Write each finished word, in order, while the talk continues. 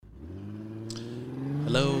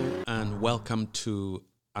Hello and welcome to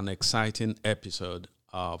an exciting episode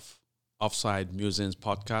of Offside Musings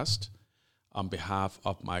podcast. On behalf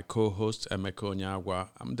of my co-host, Emeka Onyagwa,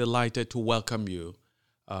 I'm delighted to welcome you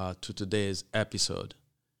to today's episode.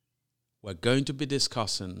 We're going to be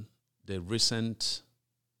discussing the recent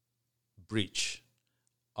breach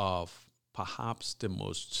of perhaps the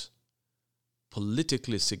most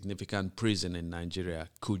politically significant prison in Nigeria,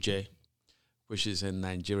 Kuje, which is in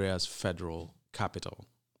Nigeria's federal capital.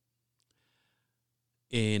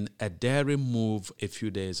 In a daring move a few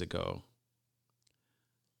days ago,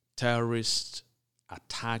 terrorists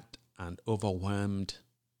attacked and overwhelmed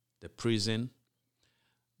the prison.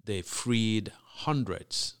 They freed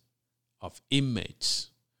hundreds of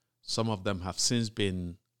inmates. Some of them have since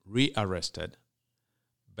been rearrested,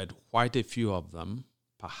 but quite a few of them,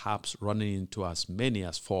 perhaps running into as many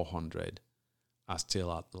as 400, are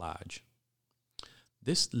still at large.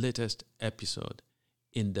 This latest episode,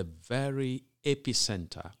 in the very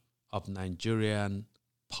epicenter of Nigerian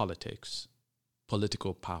politics,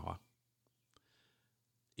 political power,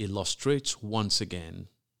 illustrates once again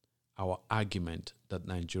our argument that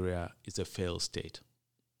Nigeria is a failed state.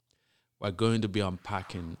 We're going to be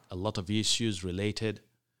unpacking a lot of issues related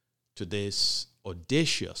to this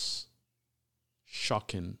audacious,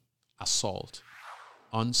 shocking assault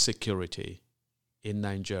on security in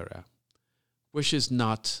Nigeria, which is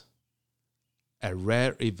not a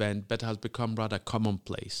rare event but has become rather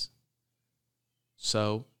commonplace.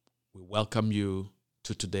 So we welcome you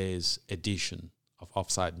to today's edition of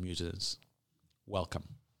Offside Musings. Welcome.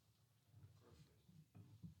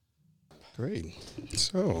 Great.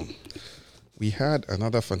 So we had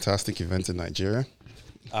another fantastic event in Nigeria.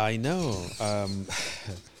 I know.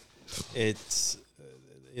 It's,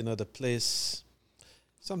 the place,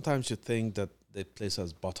 sometimes you think that the place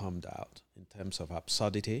has bottomed out in terms of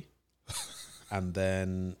absurdity. And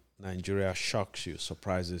then Nigeria shocks you,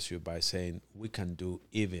 surprises you by saying, we can do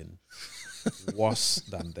even worse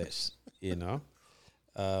than this,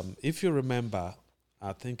 If you remember,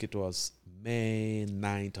 I think it was May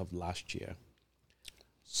 9th of last year,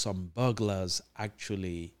 some burglars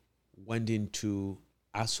actually went into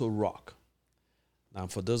Aso Rock. Now,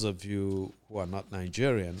 for those of you who are not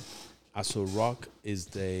Nigerian, Aso Rock is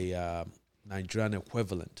the Nigerian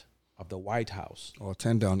equivalent of the White House. Or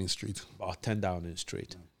 10 Downing Street. Or 10 Downing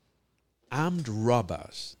Street. Armed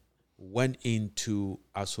robbers went into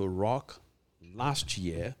Aso Rock last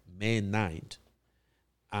year, May 9th,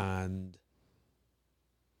 and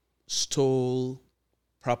stole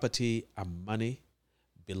property and money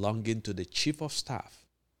belonging to the Chief of Staff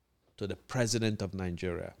to the President of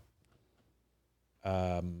Nigeria,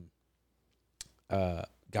 Gambari.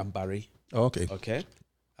 Oh, okay. Okay.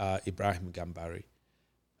 Ibrahim Gambari.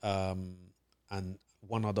 And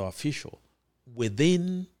one other official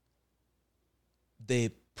within the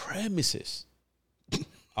premises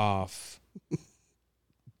of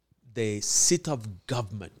the seat of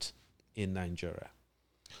government in Nigeria.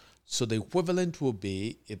 So the equivalent will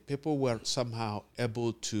be if people were somehow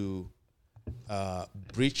able to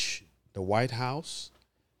breach the White House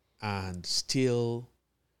and steal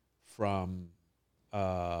from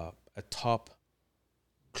a top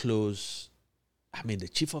close, the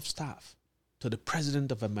Chief of Staff to the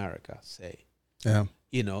President of America, say. Yeah.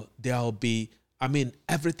 There'll be,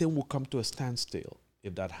 everything will come to a standstill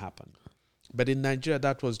if that happened. But in Nigeria,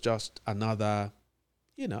 that was just another,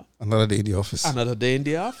 Another day in the office. Another day in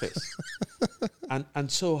the office.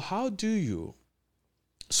 and so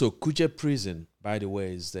so Kuje prison, by the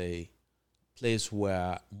way, is the place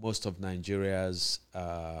where most of Nigeria's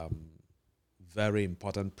very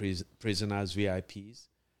important prisoners, VIPs,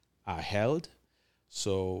 are held.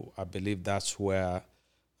 So I believe that's where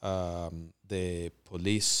the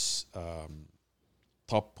police,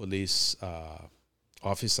 top police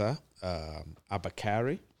officer,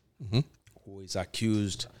 Abakari, who is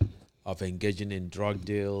accused of engaging in drug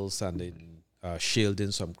deals and in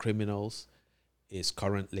shielding some criminals, is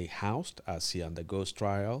currently housed as he undergoes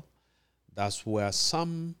trial. That's where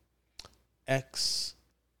some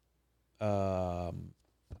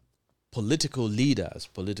political leaders,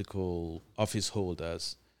 political office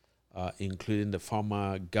holders, including the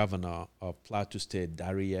former governor of Plateau State,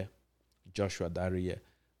 Joshua Dariye,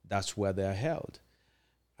 that's where they're held.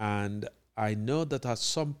 And I know that at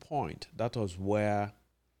some point, that was where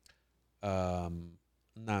Nnamdi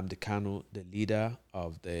Kanu, the leader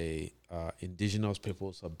of the indigenous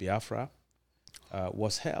peoples of Biafra,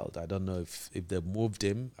 was held. I don't know if they moved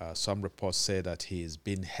him. Some reports say that he's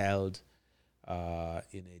been held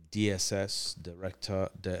in a DSS director,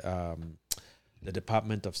 the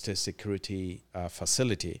Department of State Security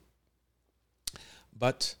facility.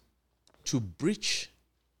 But to breach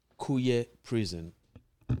Kuje prison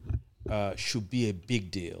should be a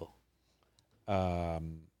big deal.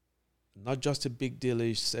 Not just a big deal,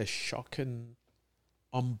 it's a shocking,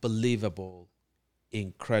 unbelievable,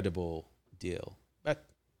 incredible deal. But,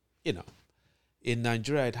 in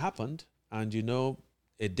Nigeria it happened, and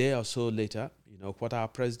a day or so later, what our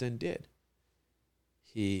president did.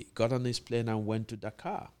 He got on his plane and went to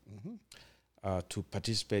Dakar to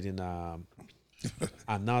participate in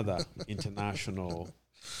another international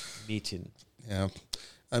meeting. Yeah.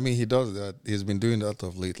 I mean, he does that. He's been doing that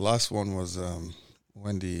of late. Last one was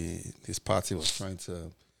when his party was trying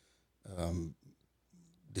to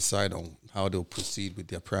decide on how they'll proceed with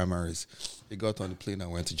their primaries. He got on the plane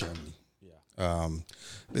and went to Germany. Yeah.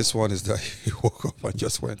 This one is that he woke up and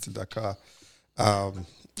just went to Dakar.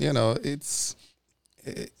 It's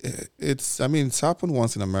happened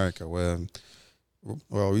once in America where,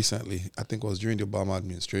 recently, I think it was during the Obama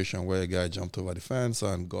administration, where a guy jumped over the fence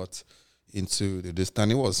and got into the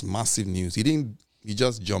and it was massive news. He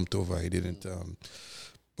just jumped over. He didn't,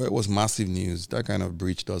 but it was massive news. That kind of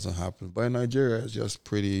breach doesn't happen. But in Nigeria, it's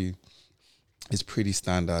pretty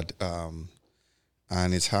standard.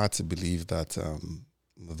 And it's hard to believe that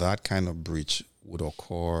that kind of breach would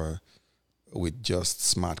occur with just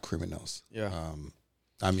smart criminals. Yeah.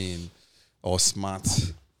 Or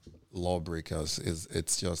smart lawbreakers.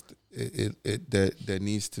 There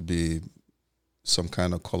needs to be some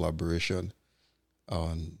kind of collaboration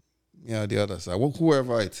on the other side.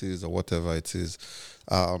 Whoever it is or whatever it is.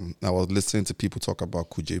 I was listening to people talk about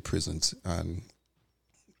Kuje prisons and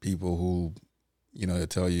people who, they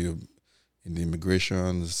tell you in the in the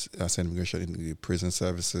prison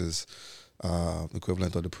services,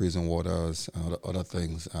 equivalent of the prison warders and other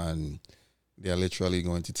things, and they are literally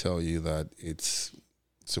going to tell you that it's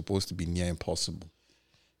supposed to be near impossible.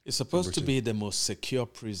 It's supposed to be the most secure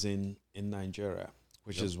prison in Nigeria,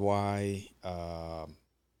 which is why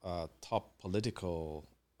top political,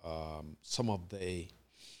 some of the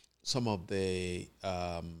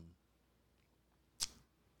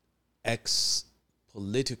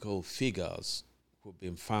ex-political figures who've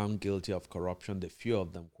been found guilty of corruption, the few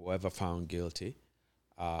of them who ever found guilty,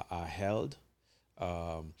 are held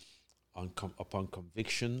upon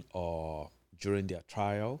conviction or during their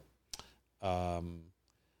trial.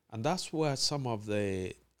 And that's where some of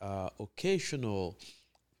the occasional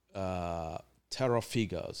terror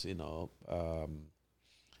figures,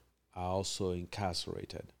 are also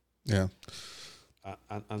incarcerated. Yeah.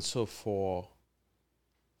 And so for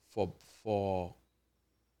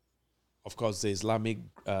of course, the Islamic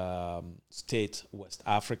State West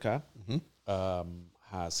Africa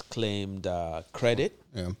has claimed credit.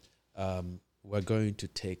 Yeah. We're going to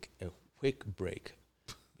take a quick break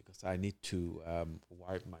because I need to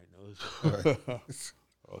wipe my nose. Right.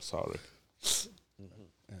 Oh, sorry. Mm-hmm.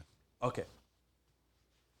 Yeah. Okay.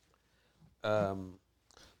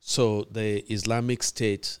 So the Islamic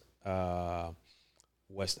State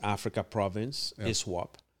West Africa province,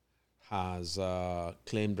 ISWAP, has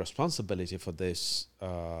claimed responsibility for this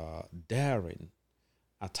daring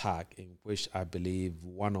attack in which I believe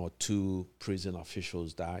 1 or 2 prison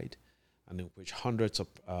officials died and in which hundreds of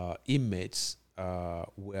inmates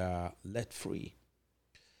were let free.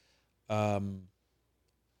 What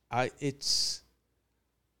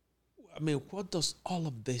does all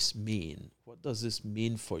of this mean? What does this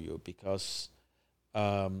mean for you? Because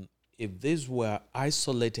if these were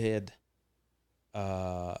isolated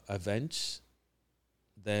events,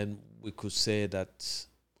 then we could say that,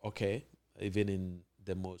 okay, even in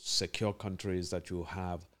the most secure countries that you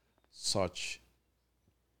have such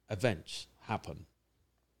events happen,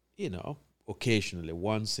 occasionally,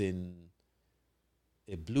 once in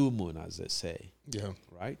a blue moon, as they say. Yeah.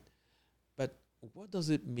 Right? But what does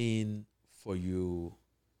it mean for you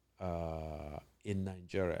in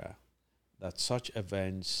Nigeria that such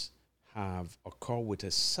events have occurred with a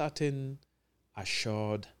certain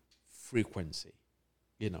assured frequency,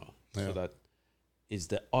 so that it's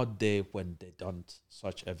the odd day when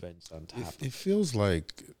such events don't happen? It feels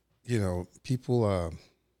like, people are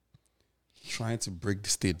trying to break the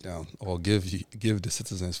state down or give the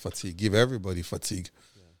citizens fatigue, give everybody fatigue.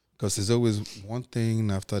 Because there's always one thing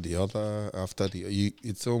after the other,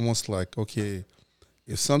 it's almost like, okay,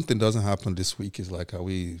 if something doesn't happen this week, it's like,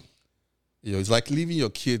 it's like leaving your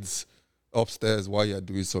kids upstairs while you're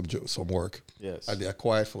doing some work. Yes. And they're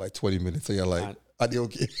quiet for like 20 minutes, and you're like, are they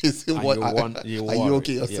okay? Are you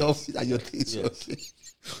okay yourself? Yes. Are your things okay?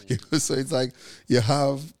 So it's like you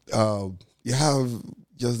have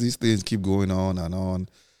just these things keep going on and on.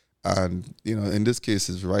 And, in this case,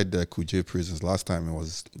 it's right there, Kuje prisons. Last time it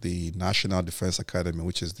was the National Defense Academy,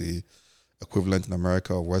 which is the equivalent in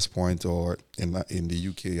America of West Point, or in the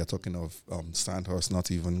UK, you're talking of Sandhurst,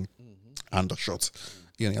 not even Aldershot.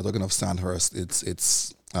 You're talking of Sandhurst.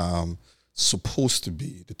 It's supposed to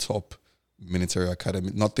be the top military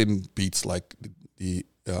academy. Nothing beats like the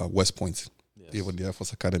West Point, even the Air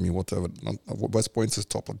Force Academy, whatever. West Point is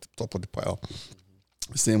top of the pile.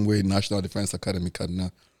 Same way National Defense Academy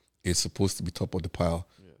Kaduna is supposed to be top of the pile.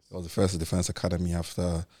 Yes. It was the first defense academy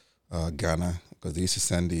after Ghana, because they used to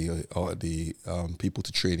send the people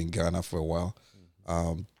to train in Ghana for a while.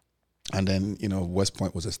 And then, West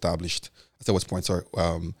Point was established. I said West Point, sorry,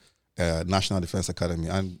 National Defense Academy.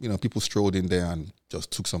 And, people strolled in there and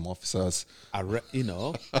just took some officers.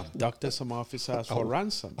 Abducted some officers for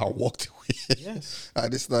ransom. I walked away. Yes.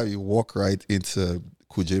 At this time, you walk right into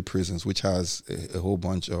Kuje prisons, which has a whole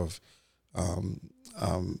bunch of,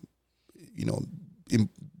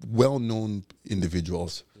 well-known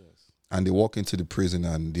individuals. Yes. And they walk into the prison,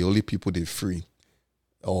 and the only people they free,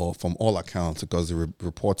 or from all accounts, because the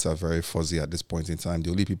reports are very fuzzy at this point in time, the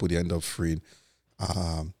only people they end up freeing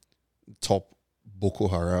top Boko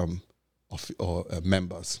Haram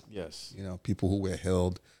members. Yes. People who were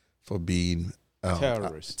held for being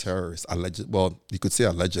terrorists. Alleged. Well, you could say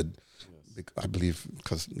alleged. Yes. I believe,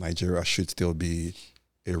 because Nigeria should still be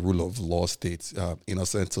a rule of law state,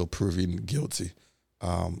 innocent until proven guilty.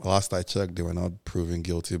 Last I checked, they were not proven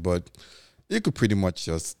guilty, but you could pretty much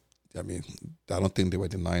just, I don't think they were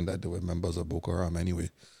denying that they were members of Boko Haram anyway.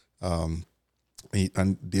 And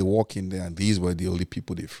they walk in there, and these were the only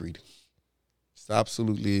people they freed. It's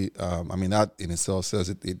absolutely, that in itself says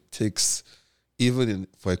it takes, even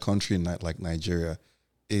for a country like Nigeria,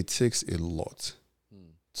 it takes a lot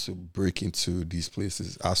to break into these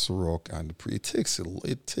places, Aso Rock and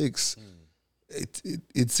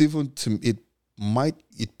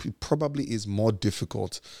it probably is more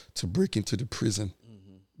difficult to break into the prison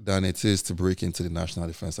than it is to break into the National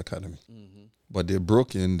Defense Academy. Mm-hmm. But they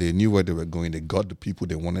broke in, they knew where they were going, they got the people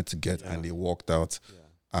they wanted to get, and they walked out,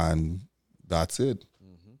 and that's it.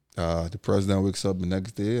 Mm-hmm. The president wakes up the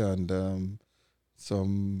next day, and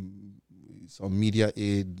some media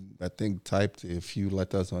aide, I think, typed a few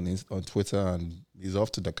letters on Twitter, and he's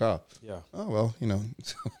off to Dakar. Yeah. Oh well,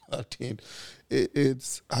 I think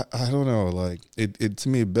it's I don't know. Like it to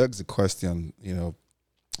me, it begs the question. And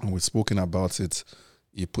we've spoken about it.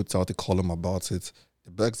 You put out a column about it.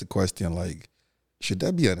 It begs the question, like, should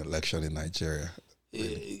there be an election in Nigeria?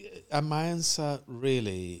 Really? My answer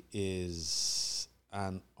really is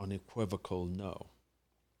an unequivocal no.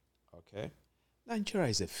 Okay. Nigeria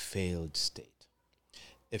is a failed state.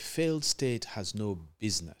 A failed state has no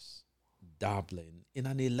business dabbling in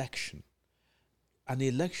an election. An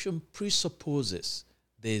election presupposes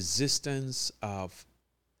the existence of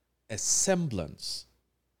a semblance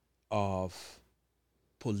of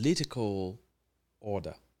political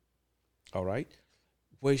order, all right,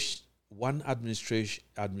 which one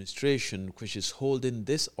administration which is holding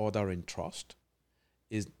this order in trust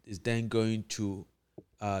is then going to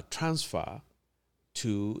transfer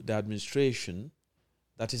to the administration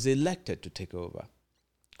that is elected to take over.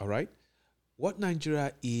 All right? What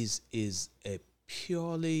Nigeria is a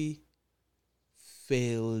purely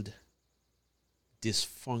failed,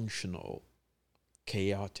 dysfunctional,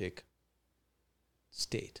 chaotic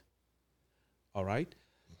state. All right?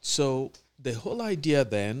 So the whole idea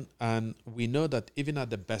then, and we know that even at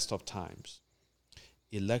the best of times,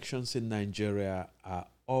 elections in Nigeria are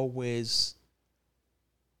always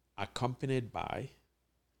accompanied by,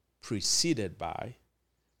 preceded by,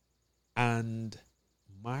 and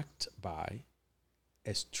marked by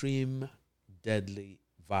extreme, deadly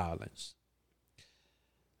violence.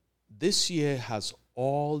 This year has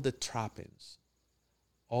all the trappings,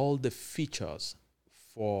 all the features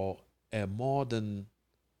for a more than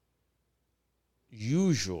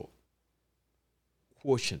usual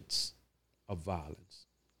quotient of violence.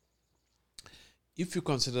 If you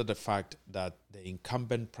consider the fact that the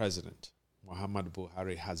incumbent president, Muhammadu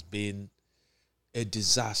Buhari, has been a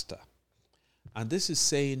disaster, and this is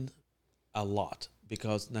saying a lot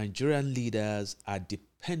because Nigerian leaders are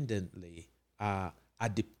dependently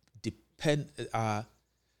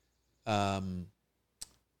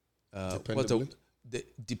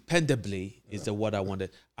dependably is the word I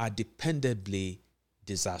wanted, are dependably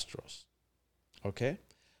disastrous. Okay?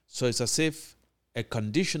 So it's as if a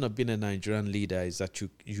condition of being a Nigerian leader is that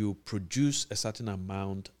you produce a certain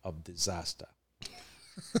amount of disaster.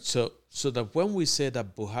 So that when we say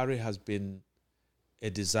that Buhari has been a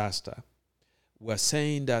disaster, we're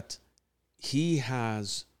saying that he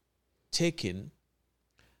has taken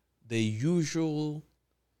the usual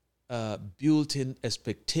built-in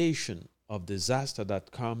expectation of disaster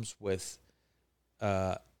that comes with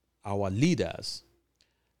our leaders,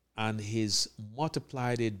 and he's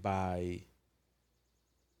multiplied it by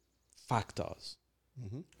factors.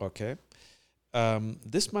 Okay?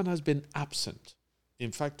 This man has been absent.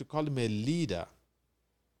 In fact, to call him a leader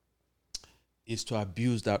is to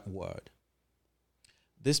abuse that word.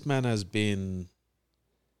 This man has been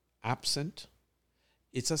absent.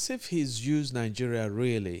 It's as if he's used Nigeria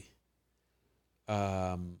really,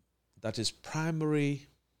 that his primary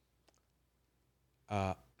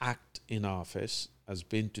act in office has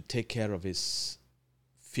been to take care of his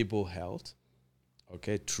feeble health,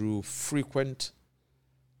 okay, through frequent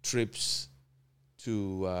trips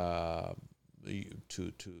to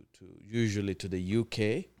usually to the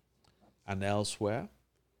UK and elsewhere,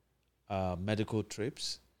 medical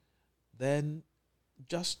trips. Then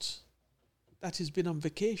just that he's been on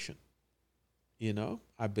vacation. You know,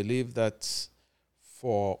 I believe that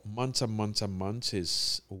for months and months and months,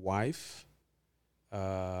 his wife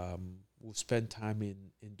will spend time in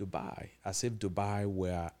Dubai, as if Dubai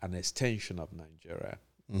were an extension of Nigeria.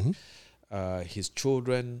 His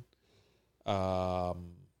children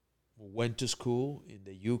went to school in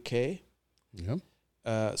the UK.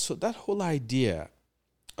 So that whole idea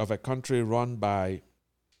of a country run by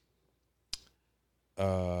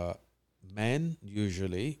men,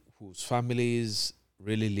 usually, whose families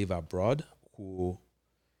really live abroad, who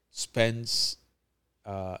spends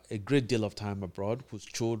a great deal of time abroad, whose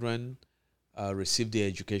children receive their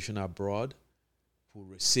education abroad, who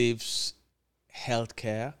receives health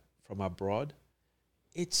care from abroad,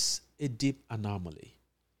 it's a deep anomaly.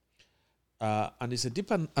 And it's a deep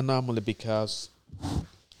anomaly because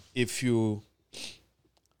if you,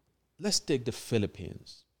 let's take the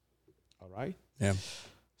Philippines, all right? Yeah.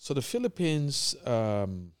 So the Philippines...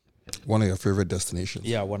 one of your favorite destinations.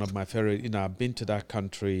 Yeah, one of my favorite. You know, I've been to that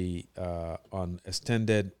country on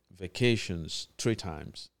extended vacations 3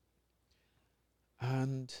 times.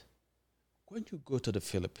 And when you go to the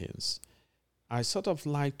Philippines, I sort of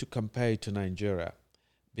like to compare it to Nigeria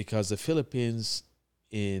because the Philippines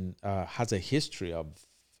has a history of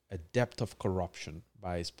a depth of corruption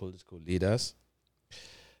by its political leaders.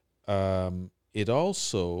 It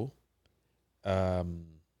also...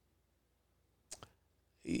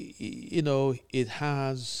 you know, it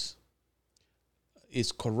has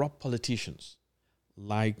its corrupt politicians,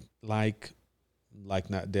 like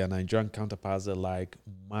their Nigerian counterparts. Are like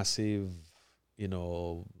massive, you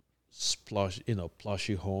know,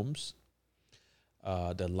 plushy homes.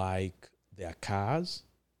 They like their cars,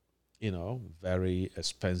 you know, very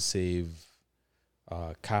expensive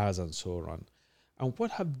cars and so on. And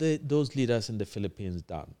what have those leaders in the Philippines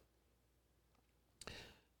done?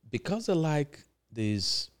 Because they like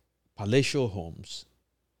these palatial homes,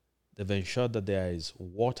 they've ensured that there is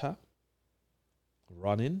water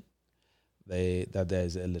running, that there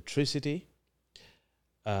is electricity,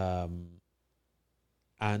 and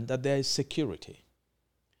that there is security.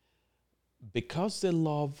 Because they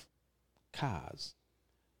love cars,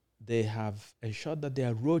 they have ensured that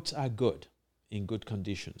their roads are good, in good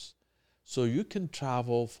conditions. So you can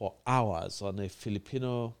travel for hours on a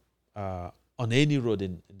Filipino, on any road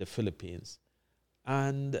in the Philippines.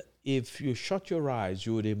 And if you shut your eyes,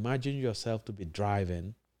 you would imagine yourself to be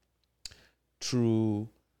driving through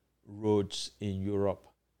roads in Europe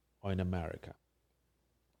or in America.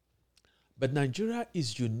 But Nigeria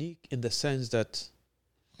is unique in the sense that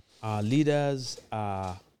our leaders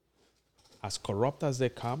are as corrupt as they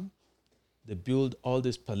come. They build all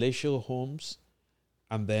these palatial homes,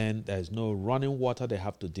 and then there's no running water. They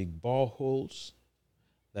have to dig boreholes.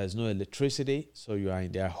 There's no electricity, so you are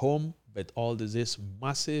in their home, but all these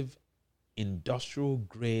massive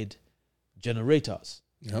industrial-grade generators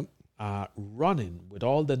are running with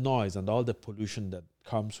all the noise and all the pollution that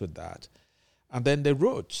comes with that. And then the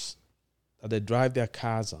roads that they drive their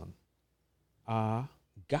cars on are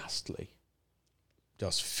ghastly,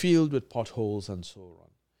 just filled with potholes and so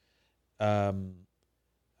on.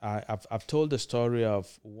 I've told the story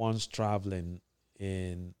of once traveling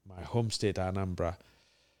in my home state, Anambra,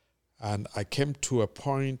 and I came to a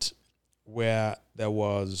point where there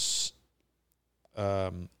was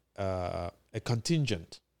a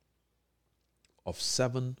contingent of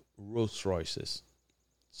 7 Rolls Royces.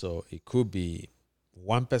 So it could be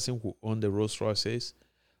one person who owned the Rolls Royces,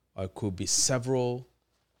 or it could be several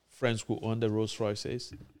friends who own the Rolls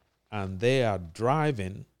Royces, and they are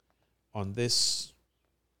driving on this,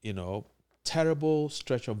 you know, terrible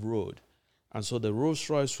stretch of road. And so the Rolls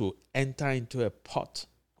Royce will enter into a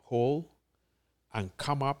pothole and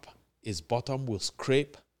come up, its bottom will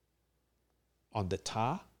scrape, on the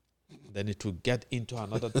tar, then it will get into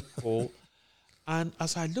another hole. And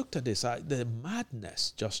as I looked at this, the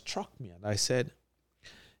madness just struck me. And I said,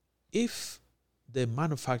 if the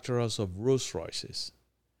manufacturers of Rolls Royces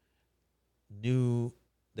knew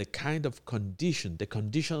the kind of condition, the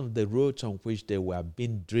condition of the roads on which they were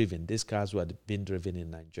being driven, these cars were being driven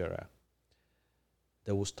in Nigeria,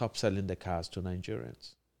 they would stop selling the cars to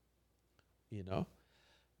Nigerians, you know.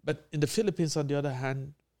 But in the Philippines, on the other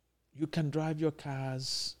hand, you can drive your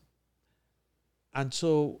cars. And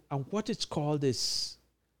what it's called is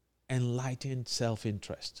enlightened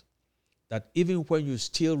self-interest. That even when you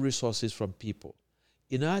steal resources from people,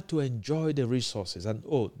 in order to enjoy the resources, and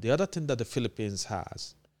the other thing that the Philippines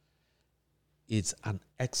has is an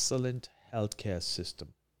excellent healthcare system.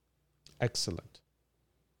 Excellent.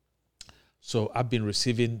 So I've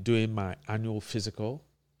been doing my annual physical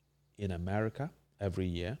in America every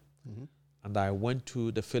year. Mm-hmm. And I went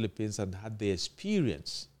to the Philippines and had the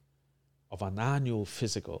experience of an annual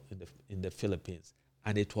physical in the Philippines.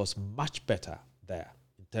 And it was much better there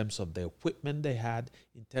in terms of the equipment they had,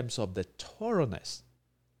 in terms of the thoroughness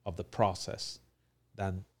of the process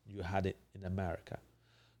than you had it in America.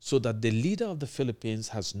 So that the leader of the Philippines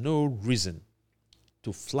has no reason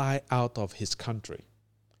to fly out of his country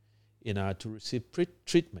in order to receive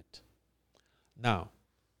treatment. Now,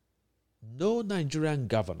 no Nigerian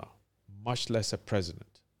governor, much less a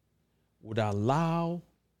president, would allow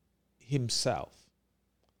himself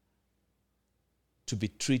to be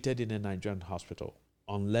treated in a Nigerian hospital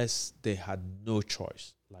unless they had no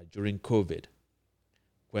choice, like during COVID,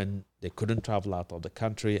 when they couldn't travel out of the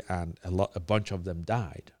country and a bunch of them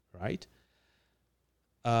died, right?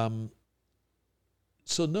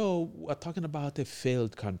 So no, we're talking about a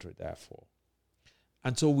failed country, therefore.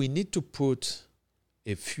 And so we need to put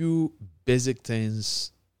a few basic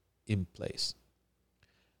things in place.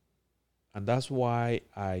 And that's why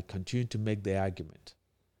I continue to make the argument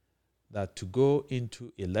that to go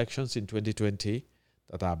into elections in 2020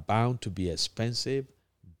 that are bound to be expensive,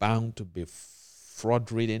 bound to be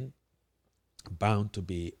fraud-ridden, bound to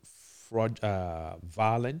be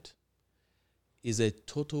violent, is a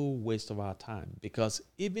total waste of our time. Because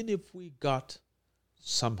even if we got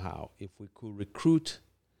somehow, if we could recruit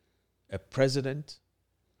a president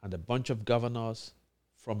and a bunch of governors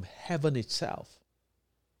from heaven itself,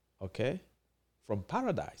 okay, from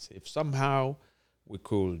paradise, if somehow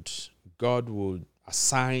God would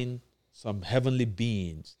assign some heavenly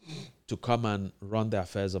beings to come and run the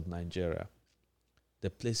affairs of Nigeria, the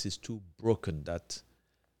place is too broken that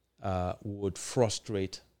would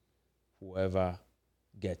frustrate whoever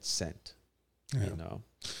gets sent, you know.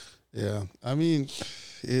 Yeah, I mean,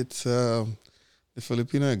 it's the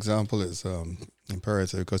Filipino example is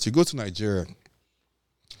imperative because you go to Nigeria,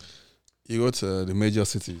 you go to the major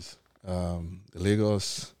cities, the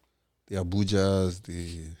Lagos, the Abujas,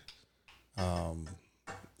 the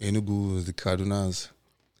Enugus, the Kadunas,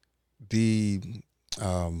 the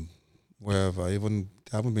wherever. I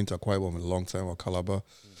haven't been to Akwa Ibom in a long time, or Calabar,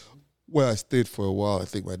 where I stayed for a while. I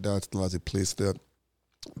think my dad still has a place there,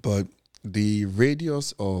 but the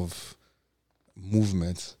radius of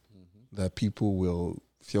movement that people will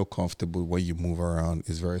feel comfortable when you move around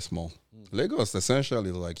is very small. Lagos,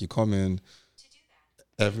 essentially, like you come in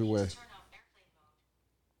everywhere.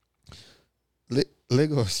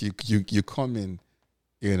 Lagos, you come in,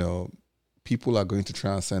 you know, people are going to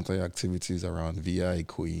try and center your activities around VI,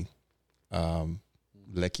 Ikoyi,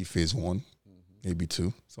 Lekki Phase 1, maybe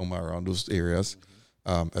 2, somewhere around those areas,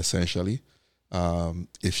 essentially.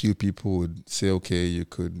 A few people would say, okay, you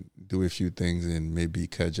could do a few things in maybe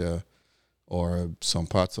Kuje or some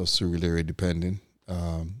parts of Surulere, depending.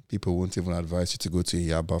 People won't even advise you to go to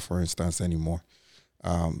Yaba, for instance, anymore.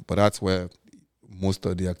 But that's where most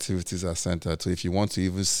of the activities are centered. So if you want to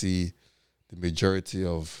even see the majority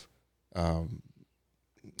of,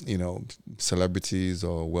 celebrities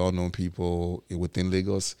or well-known people within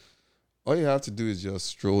Lagos, all you have to do is just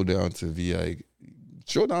stroll down to VI,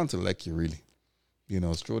 stroll down to Lekki, really.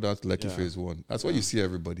 Stroll down to Lekki Phase 1. That's where you see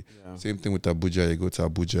everybody. Yeah. Same thing with Abuja. You go to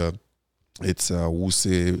Abuja, it's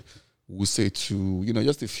Wuse 2,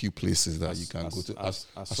 just a few places that you can go to.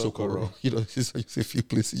 Asokoro. Just a few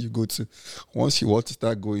places you go to. Once you want to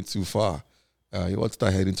start going too far, you want to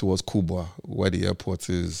start heading towards Kubwa, where the airport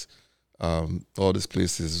is, all these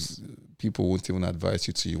places, people won't even advise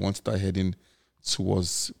you to. You want to start heading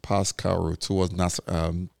towards past Cairo, towards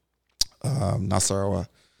Nasarawa,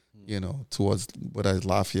 towards whether it's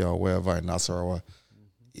Lafia or wherever in Nasarawa.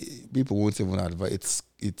 People won't even advise.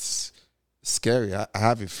 It's scary. I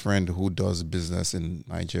have a friend who does business in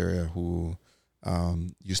Nigeria who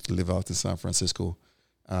used to live out in San Francisco,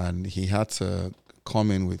 and he had to come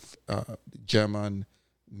in with German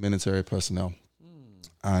military personnel,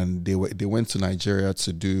 and they went to Nigeria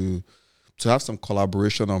to have some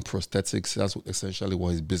collaboration on prosthetics. That's essentially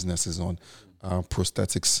what his business is on,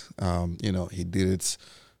 prosthetics. He did it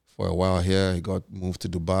for a while here. He got moved to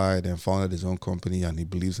Dubai, then founded his own company, and he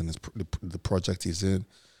believes in the project he's in.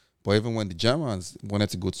 But even when the Germans wanted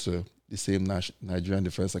to go to the same Nigerian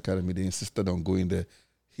Defense Academy, they insisted on going there.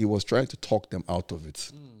 He was trying to talk them out of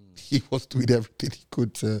it. He was doing everything he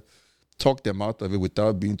could to talk them out of it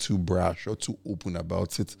without being too brash or too open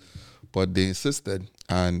about it. But they insisted,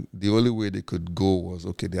 and the only way they could go was,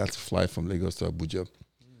 they had to fly from Lagos to Abuja.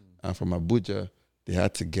 And from Abuja, they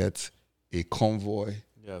had to get a convoy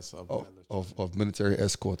of military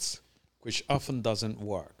escorts. Which often doesn't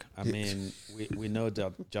work. I mean, we know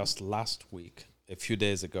that just last week, a few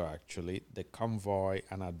days ago actually, the convoy,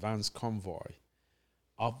 an advanced convoy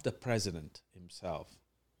of the president himself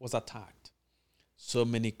was attacked. So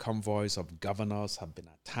many convoys of governors have been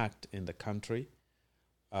attacked in the country.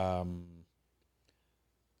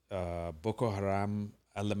 Boko Haram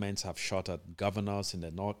elements have shot at governors in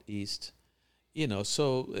the northeast. It's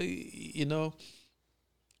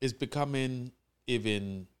becoming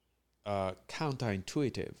even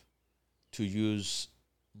counterintuitive to use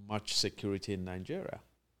much security in Nigeria.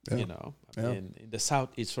 I mean, in the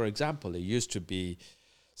southeast, for example, it used to be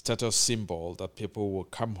status symbol that people will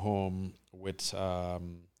come home with a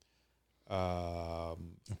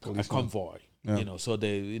convoy. So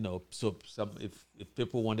they, if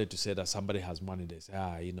people wanted to say that somebody has money, they say,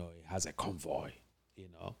 it has a convoy.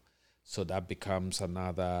 So that becomes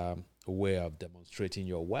another way of demonstrating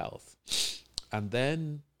your wealth. And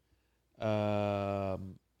then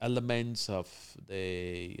elements of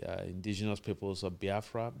the indigenous peoples of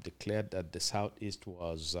Biafra declared that the southeast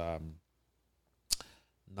was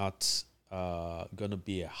not going to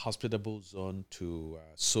be a hospitable zone to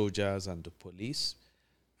soldiers and the police,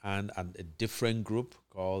 and a different group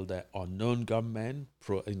called the unknown gunmen,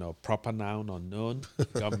 proper noun unknown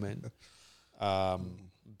gunmen,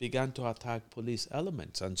 began to attack police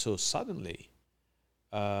elements. And so suddenly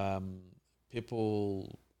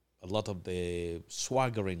people, a lot of the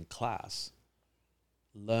swaggering class,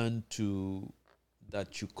 learned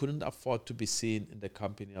that you couldn't afford to be seen in the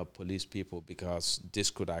company of police people because this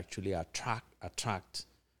could actually attract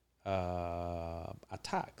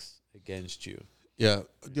attacks against you. Yeah,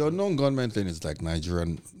 the unknown gunman thing is like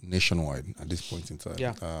Nigerian nationwide at this point in time.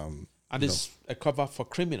 Yeah, and it's a cover for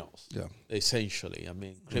criminals. Yeah, essentially. I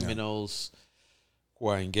mean, criminals who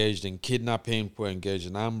are engaged in kidnapping, who are engaged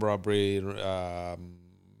in armed robbery,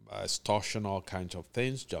 extortion, all kinds of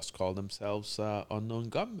things, just call themselves unknown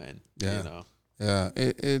gunmen. Yeah. Yeah,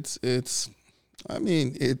 it's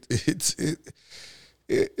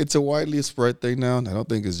a widely spread thing now. I don't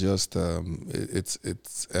think it's just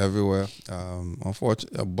it's everywhere.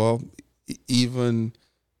 Unfortunately, even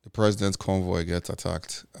the president's convoy gets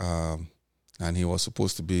attacked, and he was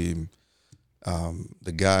supposed to be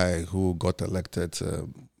the guy who got elected to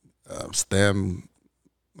stem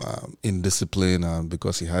indiscipline,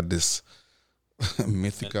 because he had this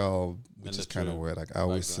mythical, which is kind of weird. Like I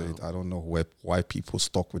always say, I don't know why people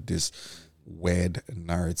stuck with this weird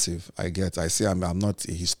narrative. I say I'm not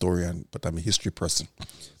a historian, but I'm a history person.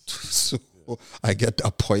 So I get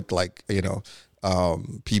that point, like,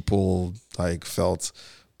 people like felt,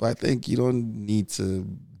 but I think you don't need to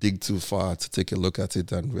dig too far to take a look at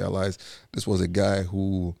it and realize this was a guy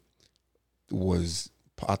who was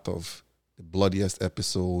part of the bloodiest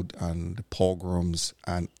episode and the pogroms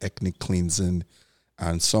and ethnic cleansing,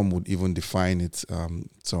 and some would even define it, a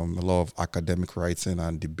lot of academic writing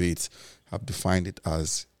and debates have defined it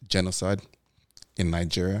as genocide in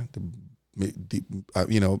Nigeria.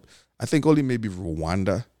 I think only maybe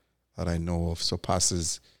Rwanda that I know of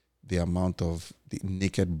surpasses the amount of the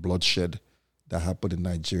naked bloodshed that happened in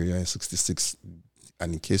Nigeria in '66.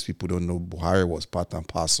 And in case people don't know, Buhari was part and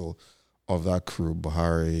parcel of that crew.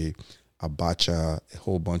 Buhari, Abacha, a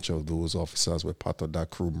whole bunch of those officers were part of that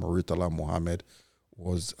crew. Muritala Mohammed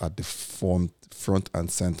was at the front and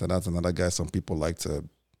center. That's another guy some people like to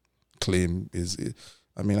claim is.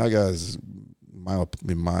 I mean, that guy is my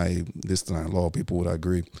this and a lot of people would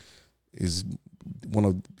agree is one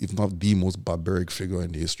of, if not the most barbaric figure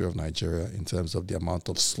in the history of Nigeria in terms of the amount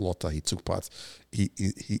of slaughter he took part. He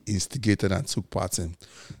instigated and took part in.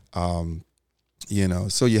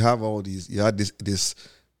 So you have all these. You had this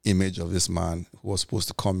image of this man who was supposed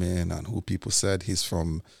to come in and who people said he's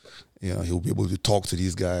from. He'll be able to talk to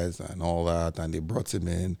these guys and all that, and they brought him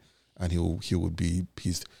in, and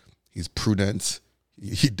he's prudent.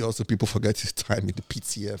 he does, so people forget his time in the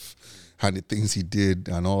PTF and the things he did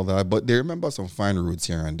and all that. But they remember some fine roots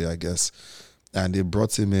here and there, I guess. And they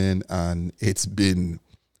brought him in, and it's been,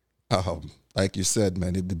 like you said,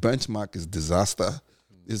 man, if the benchmark is disaster,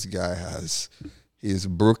 this guy he's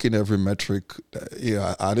broken every metric.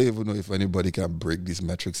 I don't even know if anybody can break these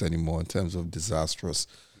metrics anymore in terms of disastrous.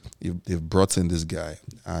 They've brought in this guy,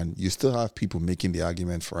 and you still have people making the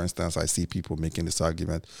argument. For instance, I see people making this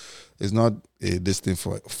argument. It's not this thing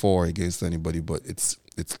for or against anybody, but it's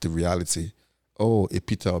the reality. Oh, a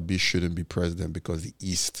Peter Obi shouldn't be president because the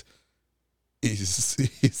East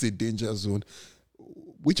is a danger zone.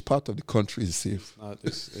 Which part of the country is safe?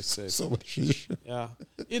 It's safe. So much. Yeah,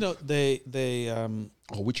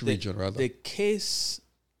 or which region rather? The case.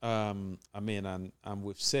 And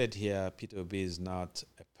we've said here, Peter Obi is not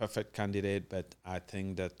a perfect candidate, but I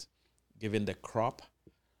think that given the crop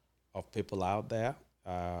of people out there,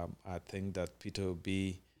 I think that Peter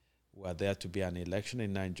Obi, were there to be an election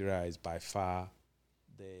in Nigeria, is by far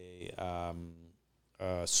the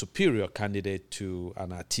superior candidate to an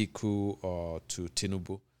Atiku or to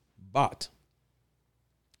Tinubu. But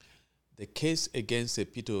the case against the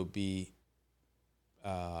Peter Obi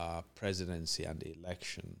presidency and the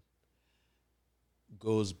election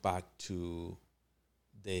goes back to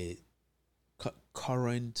the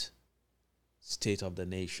current state of the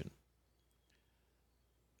nation.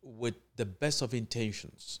 With the best of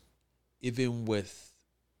intentions, even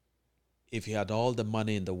if he had all the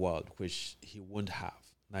money in the world, which he wouldn't have,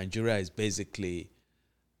 Nigeria is basically,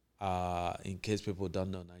 in case people don't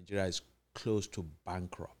know, Nigeria is close to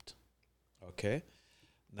bankrupt. Okay?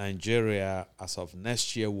 Nigeria, as of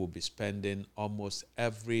next year, will be spending almost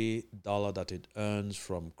every dollar that it earns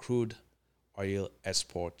from crude oil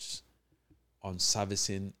exports on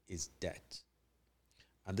servicing its debt.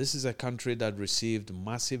 And this is a country that received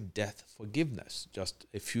massive debt forgiveness just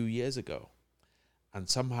a few years ago. And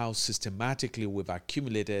somehow, systematically, we've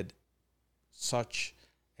accumulated such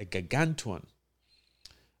a gargantuan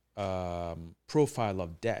profile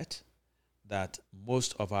of debt that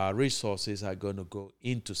most of our resources are going to go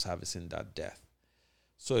into servicing that debt.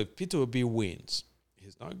 So if Peter Obi wins,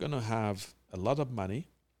 he's not going to have a lot of money.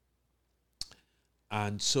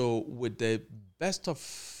 And so with the best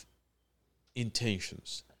of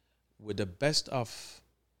intentions, with the best of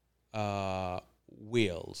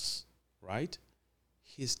wills, right,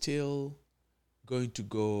 he's still going to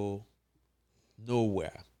go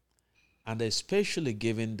nowhere. And especially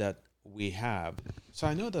given that we have, so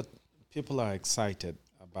I know that people are excited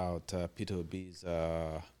about Peter Obi's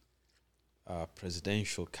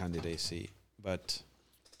presidential candidacy, but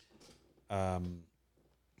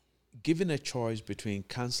given a choice between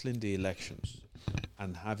cancelling the elections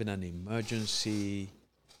and having an emergency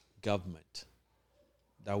government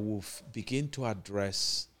that will begin to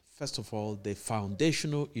address, first of all, the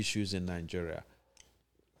foundational issues in Nigeria.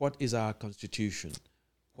 What is our constitution?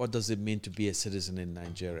 What does it mean to be a citizen in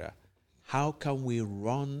Nigeria? How can we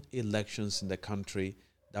run elections in the country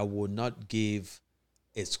that will not give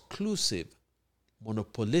exclusive,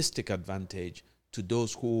 monopolistic advantage to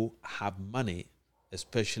those who have money,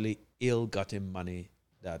 especially ill-gotten money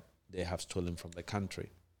that they have stolen from the country?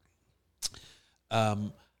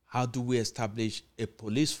 How do we establish a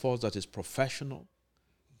police force that is professional,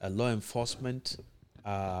 a law enforcement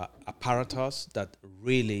apparatus that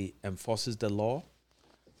really enforces the law,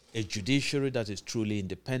 a judiciary that is truly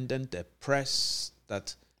independent, a press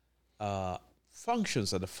that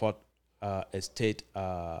functions at the fourth estate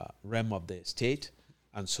realm of the state,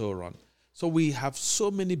 and so on. So we have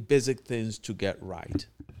so many basic things to get right,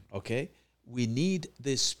 okay? We need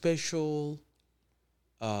this special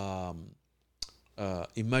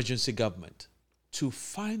emergency government to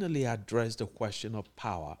finally address the question of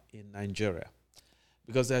power in Nigeria.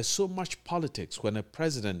 Because there's so much politics when a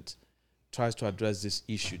president tries to address this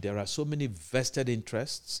issue. There are so many vested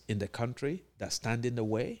interests in the country that stand in the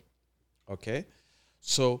way. Okay?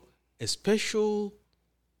 So a special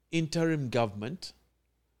interim government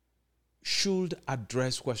should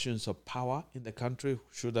address questions of power in the country,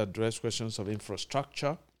 should address questions of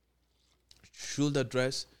infrastructure, should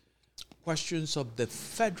address questions of the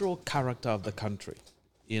federal character of the country,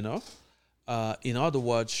 you know? In other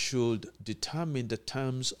words, should determine the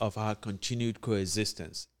terms of our continued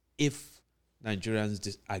coexistence if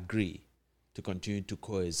Nigerians agree to continue to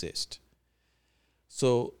coexist.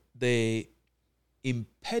 So the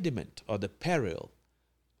impediment or the peril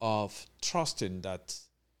of trusting that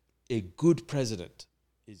a good president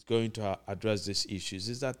is going to address these issues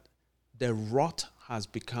is that the rot has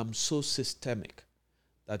become so systemic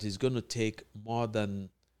that it's going to take more than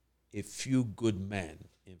a few good men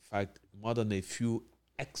in fact, more than a few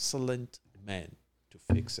excellent men to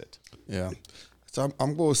fix it. Yeah. So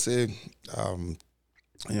I'm going to say,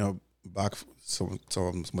 back some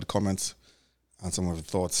of the comments and some of the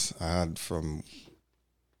thoughts I had from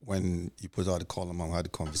when you put out the column and we had a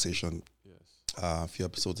conversation a few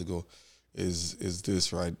episodes ago is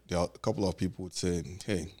this, right? There are a couple of people would say,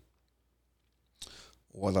 hey,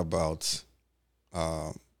 what about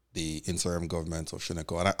the interim government of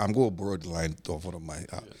Shineko? And I'm going to borrow the line of one of my,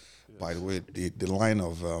 by the way, the line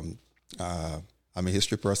of, I'm a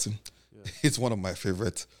history person. Yeah. It's one of my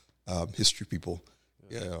favorite history people.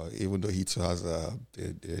 Yeah, even though he too has a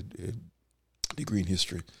degree in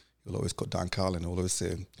history. He'll always call Dan Carlin, he'll always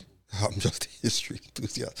say, I'm just a history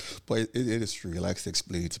enthusiast. But it is true. He likes to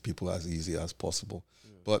explain it to people as easy as possible.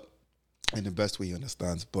 Yeah. But in the best way he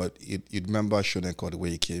understands. But you'd remember Shoneko the way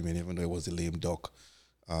he came in, even though it was a lame duck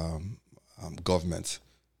government.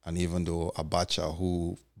 And even though Abacha,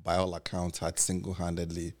 who by all accounts had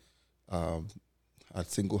single-handedly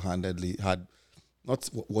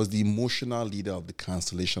was the emotional leader of the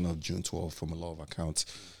cancellation of June 12th from a lot of accounts.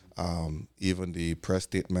 Even the press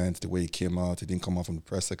statement, the way it came out, it didn't come out from the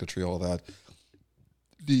press secretary, all that.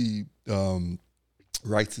 The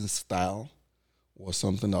writing style was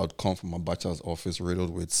something that would come from Abacha's office,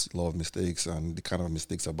 riddled with a lot of mistakes, and the kind of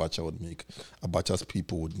mistakes Abacha would make, Abacha's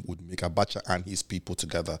people would make, Abacha and his people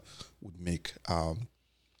together would make, and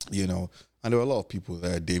there were a lot of people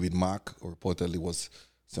there. David Mark reportedly was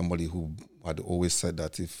somebody who had always said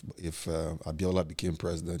that if Abiola became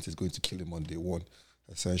president, he's going to kill him on day one,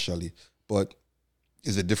 essentially. But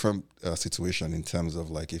it's a different situation in terms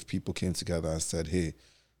of like if people came together and said, hey,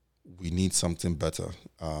 we need something better.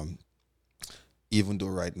 Even though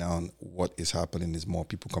right now what is happening is more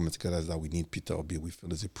people coming together is that we need Peter Obi, we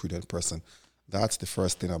feel is a prudent person. That's the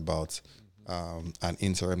first thing about an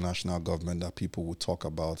interim national government that people would talk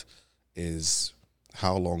about is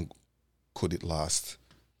how long could it last?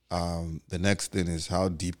 The next thing is how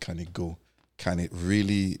deep can it go? Can it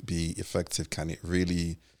really be effective? Can it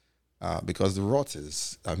really, because the rot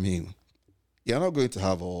is, you're not going to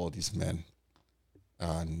have all these men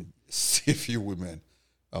and a few women.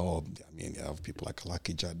 You have people like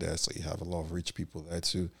Lakija there, so you have a lot of rich people there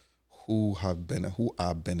too, who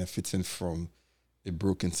are benefiting from a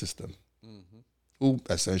broken system, who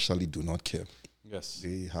essentially do not care. Yes,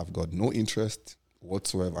 they have got no interest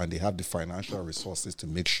whatsoever, and they have the financial resources to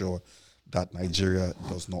make sure that Nigeria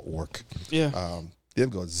does not work. Yeah, they've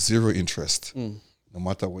got zero interest, no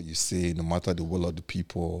matter what you say, no matter the will of the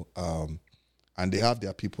people, and they have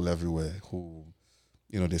their people everywhere who.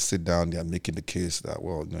 They sit down, they are making the case that,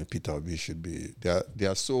 Peter Obi should be... They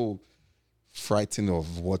are so frightened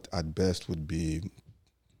of what at best would be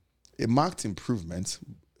a marked improvement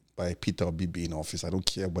by Peter Obi being in office. I don't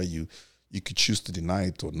care whether you could choose to deny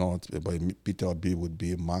it or not, but Peter Obi would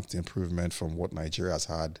be a marked improvement from what Nigeria has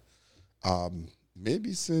had.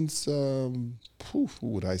 Maybe since, who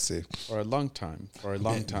would I say? For a long time.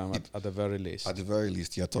 At the very least. At the very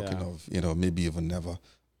least, you're talking of, maybe even never.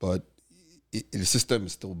 But the system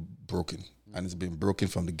is still broken, and it's been broken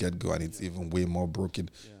from the get-go, and it's even way more broken.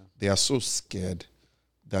 Yeah. They are so scared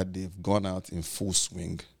that they've gone out in full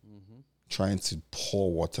swing, trying to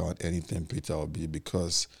pour water on anything Peter will be,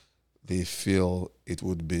 because they feel it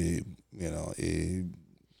would be,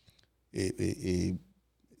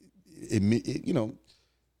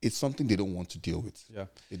 it's something they don't want to deal with. Yeah,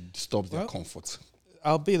 it disturbs their comfort.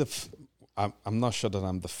 I'll be I'm not sure that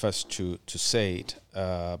I'm the first to say it,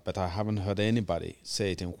 but I haven't heard anybody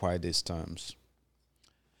say it in quite these terms.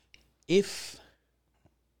 If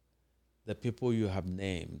the people you have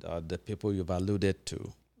named or the people you've alluded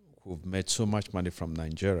to who've made so much money from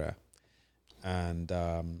Nigeria and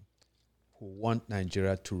who want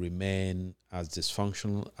Nigeria to remain as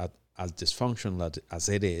dysfunctional as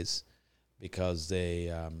it is, because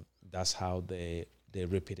that's how they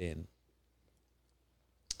rip it in,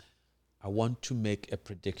 I want to make a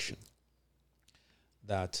prediction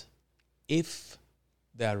that if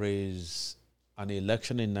there is an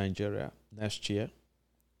election in Nigeria next year,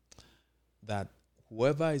 that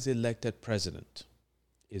whoever is elected president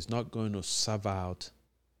is not going to serve out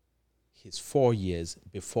his 4 years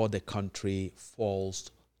before the country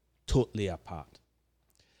falls totally apart.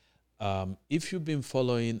 If you've been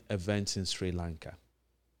following events in Sri Lanka,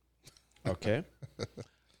 okay,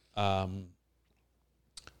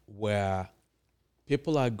 where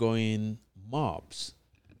mobs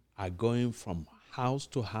are going from house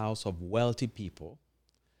to house of wealthy people,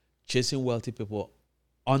 chasing wealthy people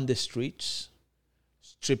on the streets,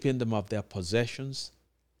 stripping them of their possessions,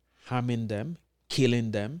 harming them,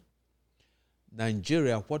 killing them.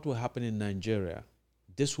 Nigeria, what will happen in Nigeria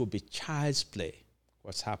this will be child's play,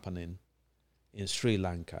 what's happening in Sri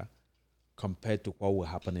Lanka compared to what will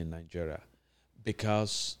happen in Nigeria,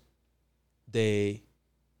 because the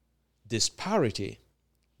disparity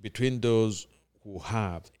between those who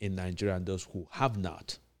have in Nigeria and those who have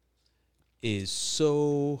not is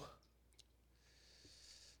so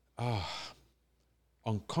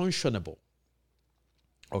unconscionable.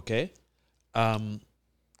 Okay?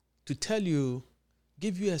 To tell you,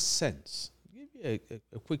 give you a sense, give you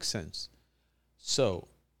a quick sense. So,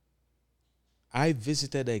 I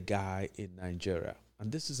visited a guy in Nigeria,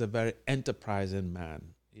 and this is a very enterprising man,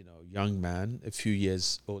 young man, a few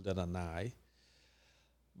years older than I,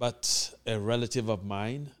 but a relative of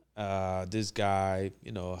mine. This guy,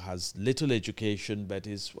 has little education, but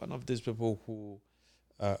is one of these people who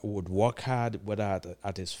would work hard, whether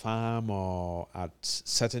at his farm or at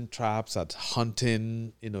certain traps, at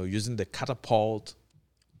hunting, using the catapult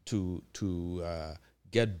to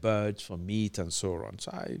get birds for meat and so on.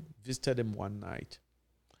 So I visited him one night,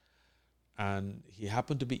 and he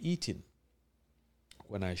happened to be eating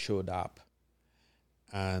when I showed up.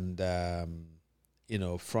 And,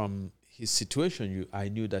 from his situation, I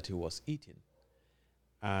knew that he was eating.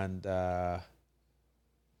 And, but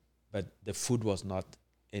the food was not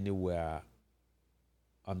anywhere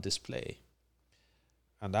on display.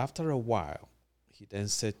 And after a while, he then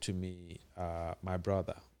said to me, my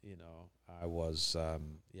brother,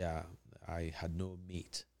 I had no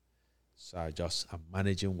meat. So I'm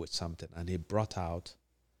managing with something. And he brought out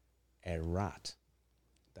a rat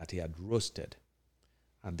that he had roasted.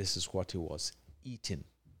 And this is what he was eating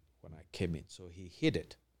when I came in. So he hid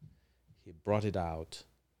it. He brought it out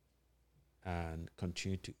and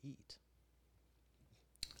continued to eat.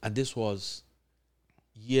 And this was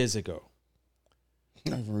years ago.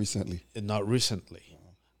 Not even recently. Not recently.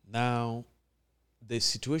 Wow. Now, the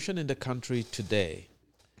situation in the country today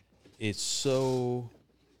is so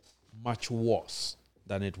much worse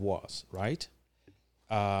than it was, right?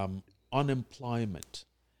 Unemployment,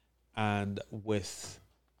 and with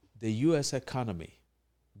the U.S. economy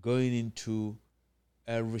going into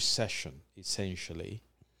a recession, essentially,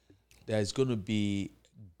 there's going to be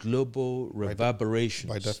global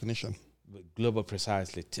reverberations. By definition. Global,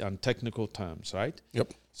 precisely, on technical terms, right?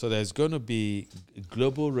 Yep. So there's going to be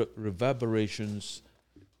global reverberations.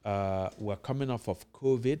 We're coming off of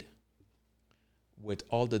COVID with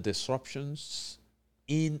all the disruptions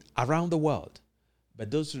around the world.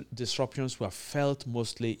 But those disruptions were felt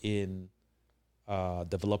mostly in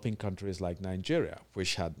developing countries like Nigeria,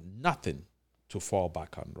 which had nothing to fall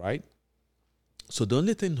back on, right? So the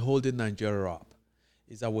only thing holding Nigeria up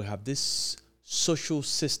is that we have this social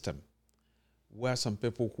system where some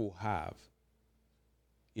people who have,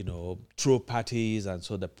 throw parties, and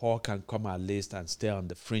so the poor can come at least and stay on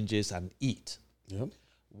the fringes and eat. Yep.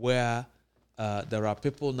 Where there are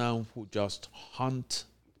people now who just hunt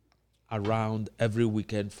around every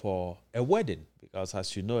weekend for a wedding, because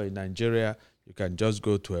as you know, in Nigeria, you can just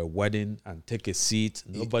go to a wedding and take a seat.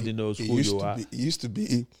 Nobody knows who you are. It used to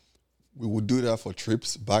be, we would do that for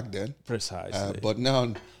trips back then. Precisely. But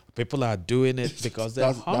now people are doing it because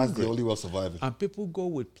they're hungry. That's the only way of surviving. And people go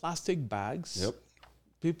with plastic bags. Yep.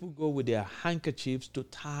 People go with their handkerchiefs to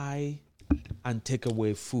tie and take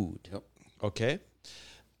away food. Yep. Okay?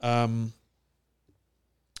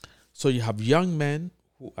 So you have young men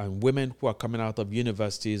and women who are coming out of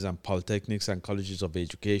universities and polytechnics and colleges of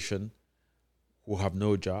education who have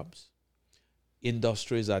no jobs.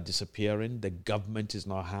 Industries are disappearing. The government is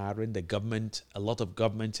not hiring. A lot of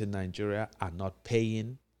governments in Nigeria are not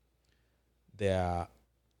paying their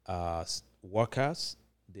workers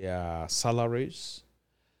their salaries.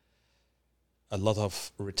 A lot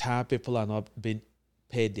of retired people are not being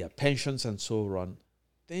paid their pensions and so on.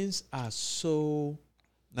 Things are so...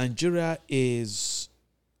 Nigeria is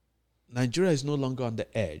no longer on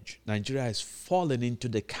the edge. Nigeria has fallen into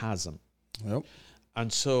the chasm. Yep.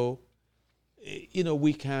 And so,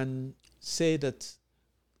 we can say that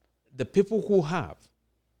the people who have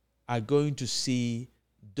are going to see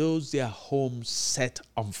their homes set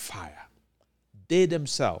on fire. They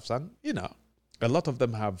themselves, and, a lot of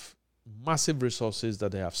them have massive resources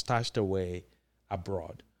that they have stashed away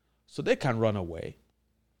abroad. So they can run away.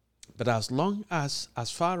 But as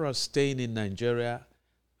far as staying in Nigeria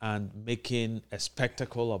and making a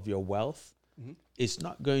spectacle of your wealth, mm-hmm. it's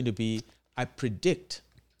not going to be... I predict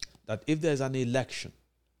that if there's an election,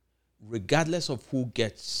 regardless of who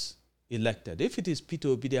gets elected, if it is Peter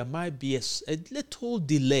Obi, there might be a little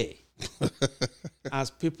delay as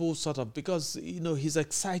people sort of... Because, he's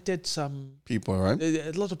excited some... People, right?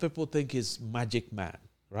 A lot of people think he's magic man,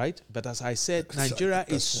 right? But as I said, Nigeria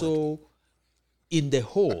is so in the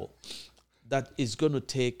whole, that is going to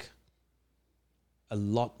take a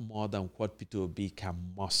lot more than what Peter Obi can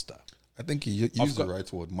muster. I think you used the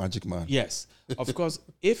right word, magic man. Yes. Of course,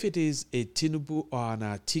 if it is a Tinubu or an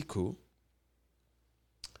Atiku,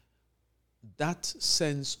 that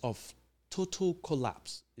sense of total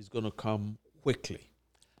collapse is going to come quickly,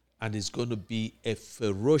 and it's going to be a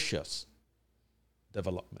ferocious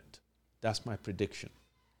development. That's my prediction.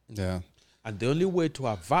 Yeah. And the only way to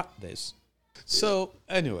avert this. So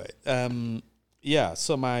anyway,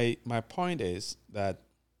 so my point is that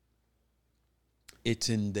it's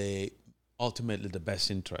in the ultimately the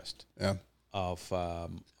best interest of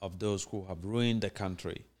those who have ruined the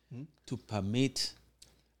country to permit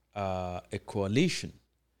a coalition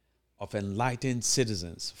of enlightened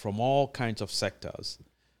citizens from all kinds of sectors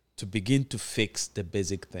to begin to fix the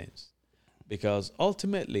basic things. Because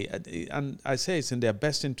ultimately, and I say it's in their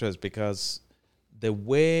best interest, because the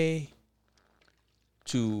way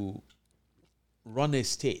to run a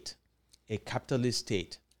state, a capitalist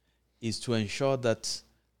state, is to ensure that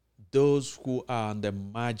those who are on the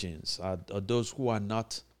margins or those who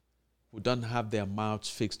don't have their mouths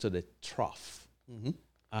fixed to the trough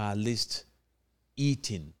are at least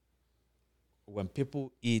eating. When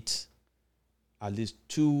people eat at least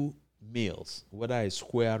 2 meals, whether it's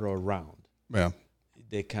square or round,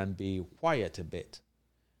 they can be quiet a bit.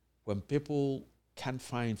 When people can't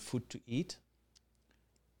find food to eat,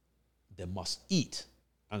 they must eat.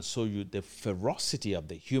 And so the ferocity of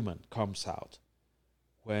the human comes out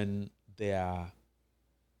when their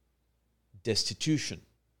destitution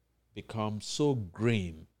becomes so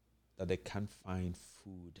grim that they can't find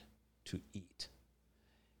food to eat.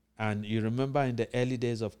 And you remember in the early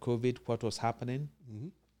days of COVID, what was happening?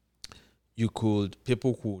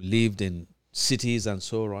 People who lived in cities and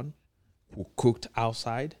so on, who cooked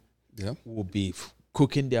outside, will be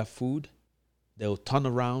cooking their food. They'll turn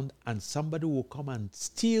around and somebody will come and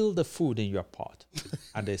steal the food in your pot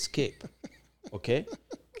and escape. Okay?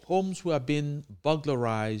 Homes were being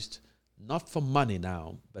burglarized, not for money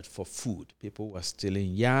now, but for food. People were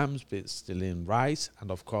stealing yams, stealing rice,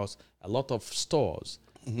 and of course, a lot of stores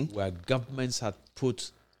where governments had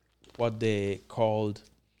put what they called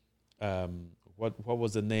what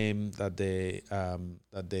was the name that they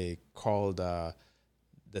called the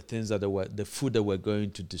things that the food that were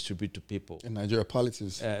going to distribute to people in Nigeria,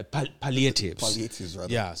 palliatives. Palliatives,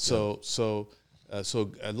 rather. Yeah. So a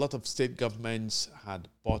lot of state governments had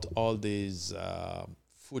bought all these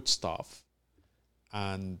food stuff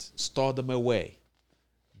and stored them away,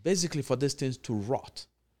 basically for these things to rot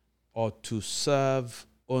or to serve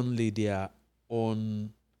only their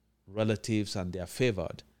own relatives and their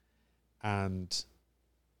favored. And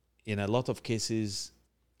in a lot of cases,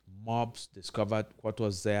 mobs discovered what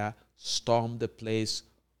was there, stormed the place,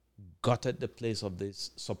 gutted the place of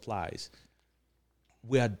these supplies.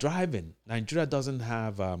 We are driving. Nigeria doesn't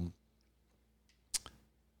have the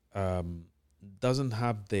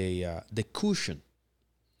cushion.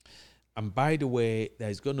 And by the way, there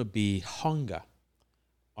is going to be hunger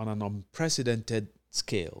on an unprecedented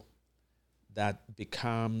scale that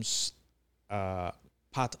becomes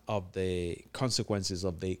part of the consequences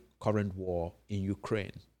of the current war in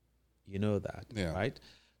Ukraine. You know that, right?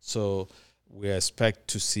 So we expect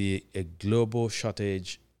to see a global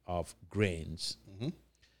shortage of grains.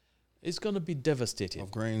 It's going to be devastating.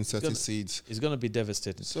 Of grains, seeds. It's going to be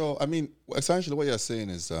devastating. So, I mean, essentially what you're saying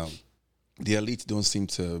is the elite don't seem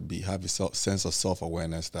to have a sense of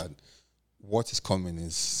self-awareness that what is coming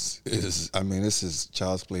is this is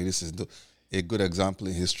child's play. This is a good example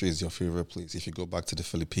in history is your favorite place. If you go back to the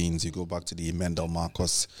Philippines, you go back to the Mendel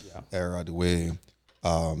Marcos era, the way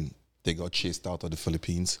they got chased out of the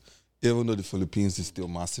Philippines. Even though the Philippines is still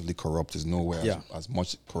massively corrupt, is nowhere as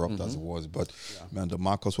much corrupt as it was. But Mendel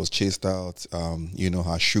Marcos was chased out.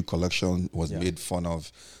 Her shoe collection was made fun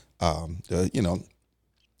of.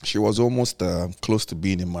 She was almost close to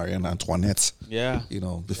being in Marie Antoinette. Yeah.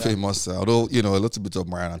 The famous, although, a little bit of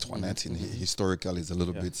Marie Antoinette historically is a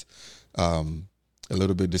little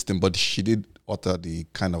bit distant, but she did utter the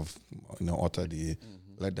kind of,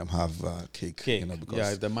 let them have cake.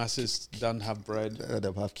 Because if the masses don't have bread, let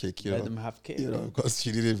them have cake. Let them have cake. Because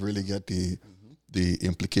she didn't really get the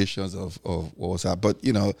implications of what was that. But,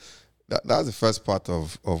 that's the first part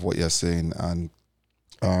of what you're saying. And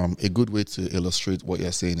a good way to illustrate what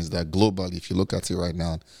you're saying is that globally, if you look at it right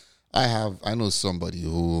now, I know somebody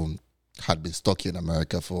who had been stuck in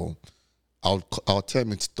America for, I'll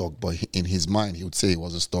term it stuck, but in his mind, he would say it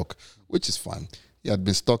was a stuck, which is fine. He had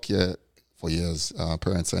been stuck here for years.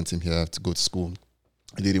 Parents sent him here to go to school.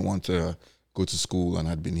 He didn't want to go to school and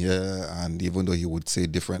had been here. And even though he would say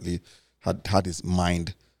differently, had his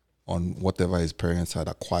mind on whatever his parents had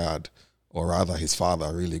acquired, or rather his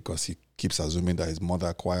father, really, because he keeps assuming that his mother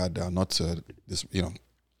acquired not this,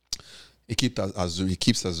 he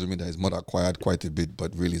keeps assuming that his mother acquired quite a bit,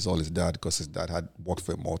 but really it's all his dad, because his dad had worked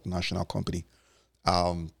for a multinational company.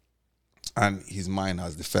 And his mind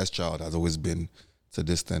as the first child has always been to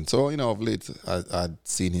this thing. So, of late, I'd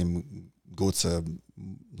seen him go to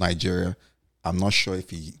Nigeria. I'm not sure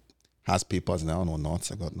if he has papers now or not.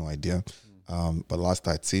 I got no idea. But last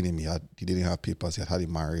I'd seen him, he didn't have papers. He had a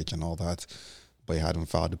marriage and all that, but he hadn't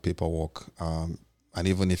filed the paperwork. And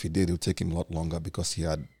even if he did, it would take him a lot longer, because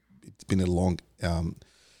it's been a long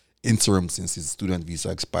interim since his student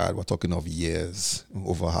visa expired. We're talking of years,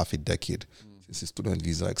 over half a decade since his student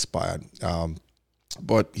visa expired.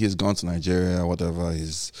 But he's gone to Nigeria, whatever.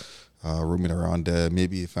 He's roaming around there.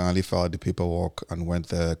 Maybe he finally filed the paperwork and went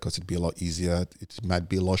there, because it'd be a lot easier. It might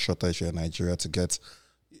be a lot shorter if you're in Nigeria to get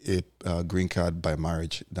a green card by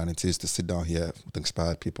marriage than it is to sit down here with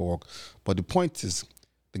expired paperwork. But the point is,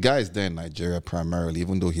 the guy is there in Nigeria primarily,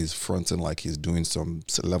 even though he's fronting like he's doing some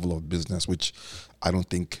level of business, which I don't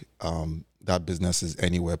think that business is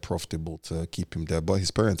anywhere profitable to keep him there. But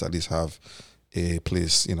his parents at least have a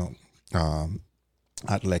place,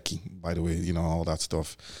 at Lekki, by the way, all that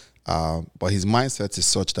stuff. But his mindset is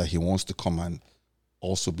such that he wants to come and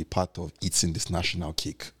also be part of eating this national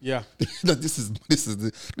cake. Yeah. This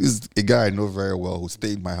is a guy I know very well who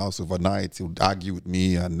stayed in my house overnight. He would argue with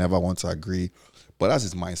me and never want to agree. But that's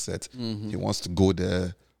his mindset. Mm-hmm. He wants to go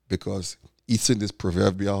there because eating this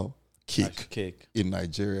proverbial cake in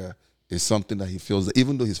Nigeria is something that he feels that,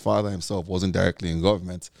 even though his father himself wasn't directly in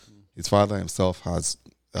government, his father himself has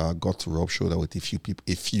got to rub shoulder with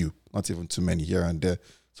a few, not even too many here and there.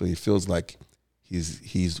 So he feels like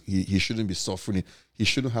he shouldn't be suffering. He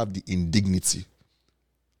shouldn't have the indignity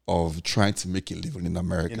of trying to make a living in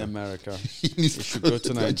America. He should go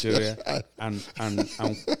to Nigeria and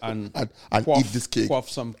eat this cake. Quaff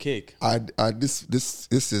some cake. This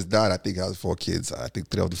is dad. I think has 4 kids. I think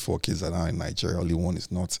 3 of the 4 kids are now in Nigeria. Only one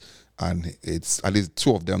is not. And it's at least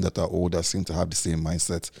 2 of them that are older seem to have the same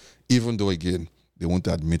mindset. Even though, again, they won't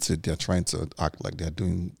admit it. They're trying to act like they're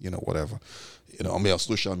doing, whatever. On their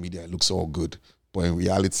social media, it looks all good. But in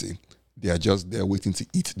reality, they are just there waiting to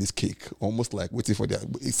eat this cake, almost like waiting for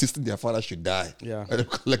insisting their father should die. Yeah. And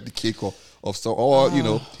collect the cake of some, or,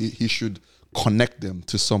 he should connect them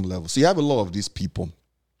to some level. So you have a lot of these people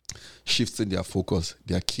shifting their focus,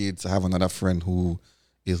 their kids. I have another friend who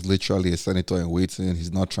is literally a senator in waiting.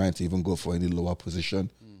 He's not trying to even go for any lower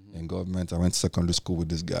position in government. I went to secondary school with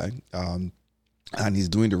this guy. And he's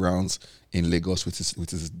doing the rounds in Lagos with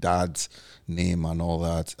his dad's name and all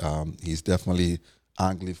that. He's definitely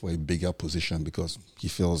angling for a bigger position because he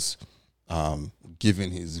feels,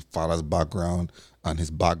 given his father's background and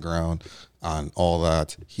his background and all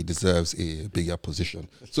that, he deserves a bigger position.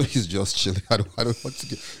 So he's just chilling. I don't want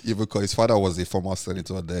to even because his father was a former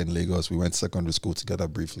senator there in Lagos. We went to secondary school together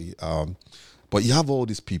briefly. But you have all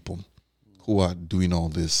these people who are doing all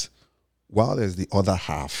this, while there's the other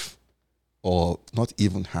half, or not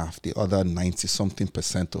even half, the other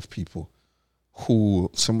 90-something% of people who,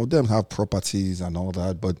 some of them have properties and all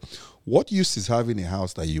that, but what use is having a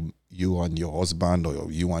house that you and your husband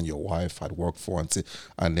or you and your wife had worked for,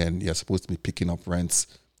 and then you're supposed to be picking up rents,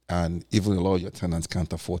 and even a lot of your tenants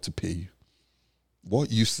can't afford to pay you?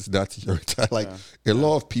 What use is that in your entire life? A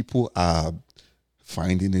lot of people are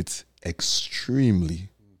finding it extremely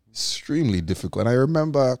difficult. And I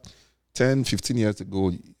remember 10, 15 years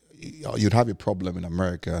ago, you'd have a problem in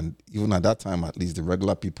America, and even at that time, at least the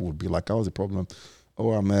regular people would be like, "How's the problem?"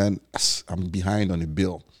 "Oh man, I'm behind on a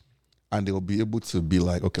bill," and they'll be able to be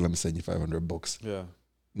like, "Okay, let me send you $500." Yeah,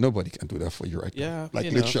 nobody can do that for you right now.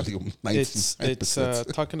 Like literally, 90%. It's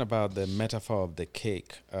talking about the metaphor of the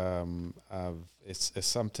cake. It's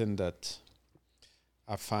something that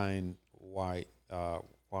I find quite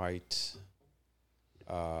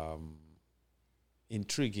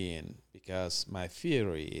intriguing, because my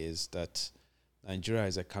theory is that Nigeria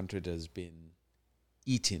is a country that has been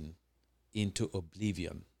eaten into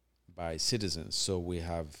oblivion by citizens. So we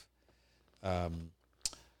have the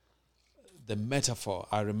metaphor.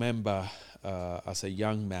 I remember as a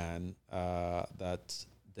young man that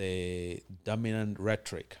the dominant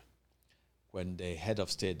rhetoric when the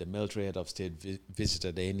military head of state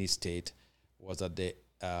visited any state was that the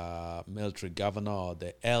military governor or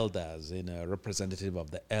the elders, a representative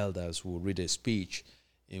of the elders, will read a speech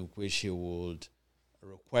in which he would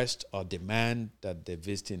request or demand that the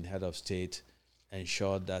visiting head of state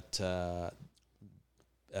ensure that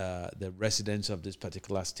the residents of this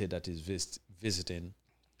particular state that is visiting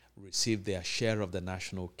receive their share of the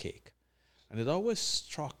national cake. And it always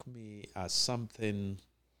struck me as something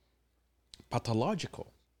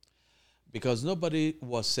pathological, because nobody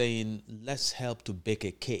was saying, let's help to bake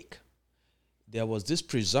a cake. There was this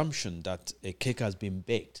presumption that a cake has been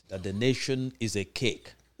baked, that the nation is a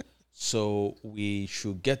cake. So we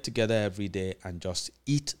should get together every day and just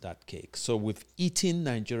eat that cake. So we've eaten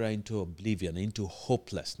Nigeria into oblivion, into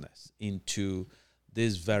hopelessness, into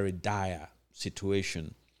this very dire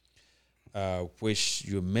situation, which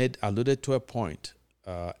you alluded to a point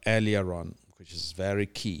earlier on, which is very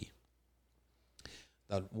key,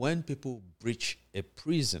 that when people breach a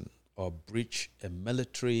prison or breach a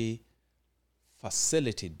military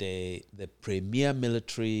facility, the premier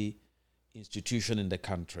military institution in the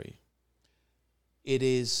country, it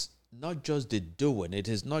is not just the doing, it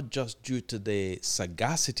is not just due to the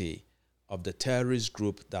sagacity of the terrorist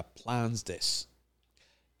group that plans this.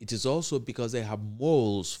 It is also because they have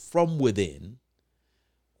moles from within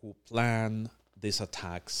who plan these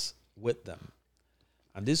attacks with them.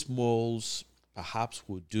 And these moles perhaps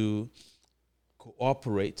will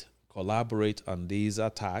collaborate on these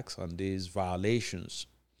attacks, on these violations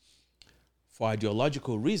for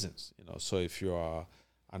ideological reasons. So if you are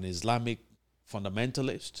an Islamic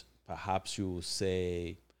fundamentalist, perhaps you will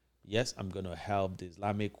say, yes, I'm going to help the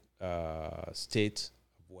Islamic state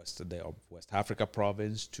of West Africa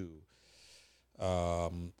province to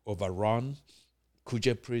overrun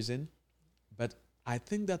Kuje prison. But I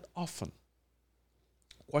think that often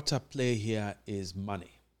what's at play here is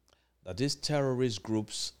money. That these terrorist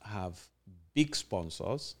groups have big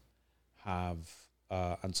sponsors, and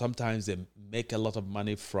sometimes they make a lot of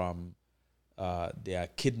money from their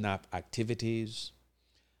kidnap activities.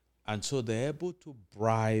 And so they're able to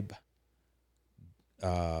bribe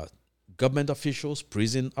government officials,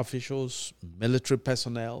 prison officials, military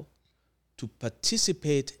personnel to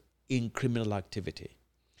participate in criminal activity.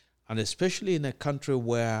 And especially in a country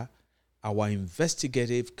where our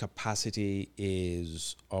investigative capacity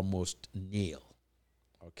is almost nil,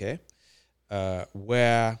 okay?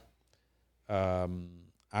 Where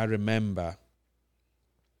I remember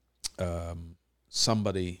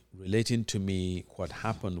somebody relating to me what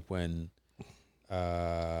happened when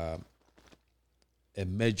a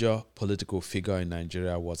major political figure in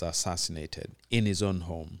Nigeria was assassinated in his own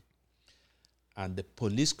home. And the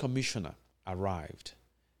police commissioner arrived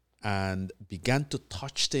and began to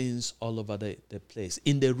touch things all over the place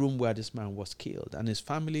in the room where this man was killed. And his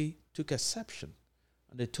family took exception.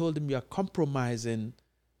 And they told him, you're compromising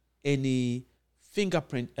any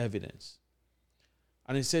fingerprint evidence.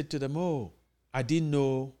 And he said to them, oh, I didn't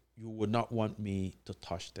know you would not want me to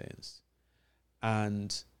touch things.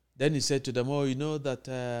 And then he said to them, oh, you know that,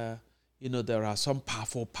 there are some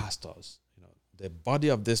powerful pastors. The body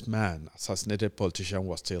of this man, assassinated politician,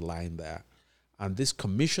 was still lying there. And this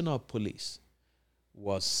commissioner of police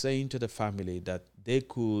was saying to the family that they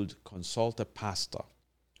could consult a pastor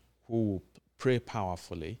who will pray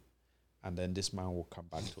powerfully, and then this man will come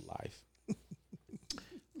back to life.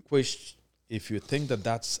 Which, if you think that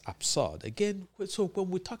that's absurd, again, so when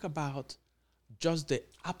we talk about just the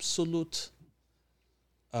absolute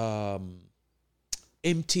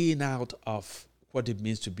emptying out of what it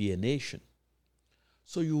means to be a nation,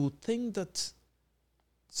 so you would think that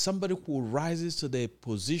somebody who rises to the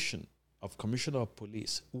position of commissioner of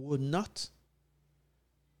police would not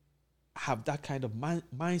have that kind of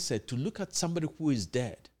mindset to look at somebody who is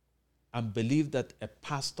dead and believe that a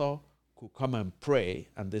pastor could come and pray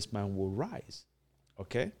and this man will rise.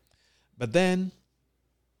 Okay? But then,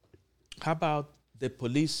 how about the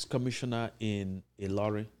police commissioner in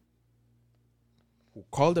Ilori who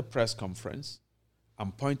called a press conference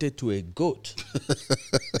and pointed to a goat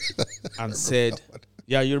and said,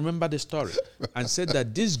 yeah, you remember the story, and said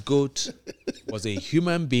that this goat was a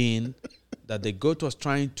human being, that the goat was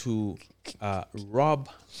trying to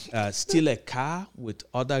steal a car with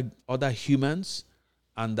other humans,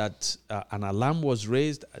 and that an alarm was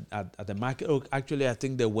raised at the market. Oh, actually, I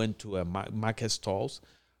think they went to a market stalls,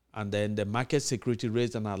 and then the market security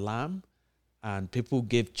raised an alarm, and people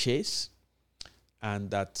gave chase, and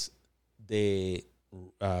that they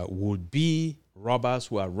would-be robbers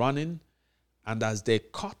who are running, and as they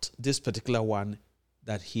caught this particular one,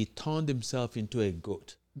 that he turned himself into a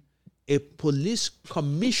goat. A police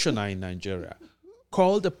commissioner in Nigeria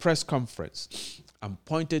called a press conference and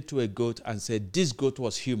pointed to a goat and said, this goat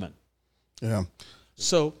was human. Yeah.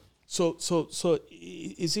 So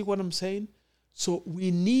you see what I'm saying? So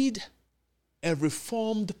we need a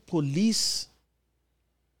reformed police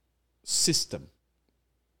system.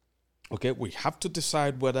 Okay, we have to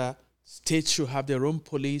decide whether states should have their own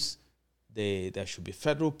police, there should be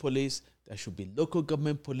federal police, there should be local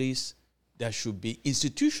government police, there should be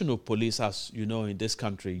institutional police, as you know, in this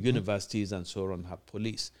country, universities and so on have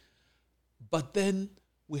police. But then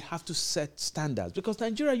we have to set standards, because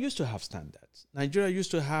Nigeria used to have standards. Nigeria used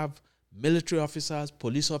to have military officers,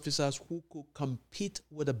 police officers who could compete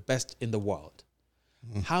with the best in the world.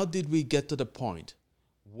 How did we get to the point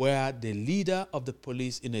where the leader of the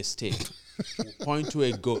police in a state will point to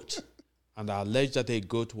a goat and allege that a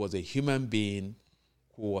goat was a human being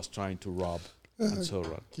who was trying to rob and so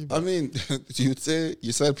on? I mean, you said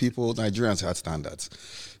Nigerians had standards.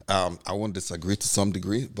 I won't disagree to some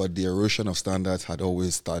degree, but the erosion of standards had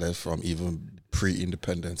always started from even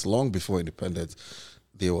pre-independence. Long before independence,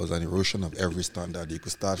 there was an erosion of every standard. You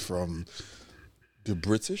could start from the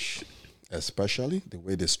British, especially the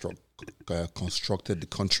way they constructed the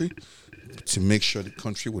country to make sure the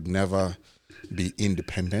country would never be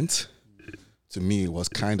independent. To me, it was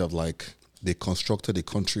kind of like they constructed the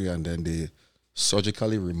country and then they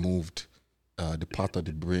surgically removed the part of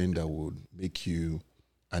the brain that would make you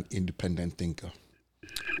an independent thinker.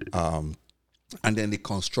 And then they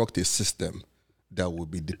construct a system that would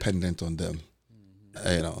be dependent on them,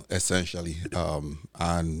 essentially.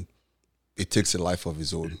 And it takes a life of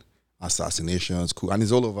its own. Assassinations, and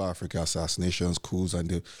it's all over Africa, assassinations, coups, and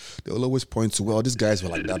they'll always point to, well, these guys were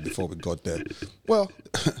like that before we got there. Well,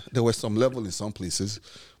 there was some level in some places,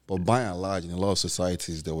 but by and large, in a lot of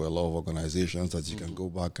societies, there were a lot of organizations that you can go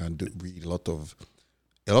back and read a lot of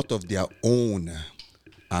their own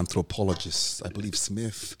anthropologists. I believe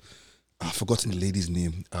Smith, I've forgotten the lady's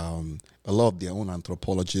name, a lot of their own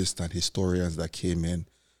anthropologists and historians that came in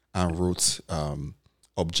and wrote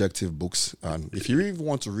objective books. And if you even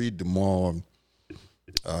want to read the more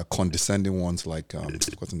condescending ones, like I've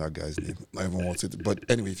forgotten that guy's name. I haven't watched it, but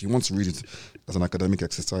anyway, if you want to read it as an academic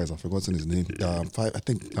exercise, I've forgotten his name. I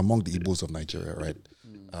think among the Igbos of Nigeria, right?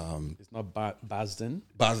 It's not Basden.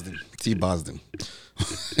 T. Basden.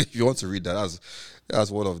 If you want to read that,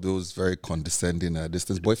 that's one of those very condescending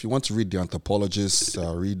distance. But if you want to read the anthropologists,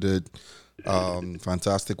 read it.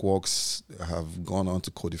 Fantastic works have gone on to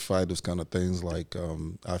codify those kind of things, like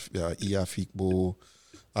Afikbo,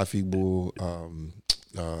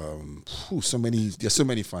 there's so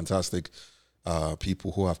many fantastic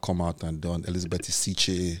people who have come out and done. Elizabeth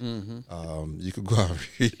Isiche, you could go and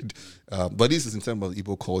read. But this is in terms of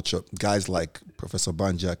Igbo culture. Guys like Professor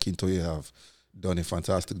Banji Akintoye have done a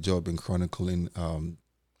fantastic job in chronicling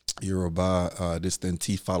Yoruba. This then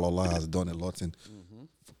T. Falola has done a lot in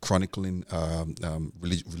chronicling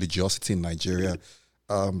religiosity in Nigeria.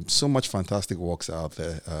 So much fantastic works out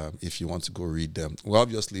there if you want to go read them. Well,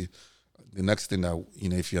 obviously, the next thing that,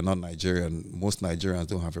 if you're not Nigerian, most Nigerians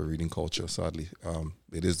don't have a reading culture, sadly.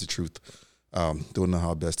 It is the truth. Don't know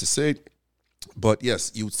how best to say it. But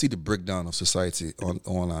yes, you would see the breakdown of society on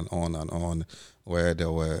and on and on, where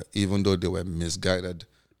there were, even though they were misguided,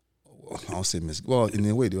 I'll say in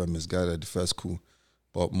a way they were misguided, the first coup.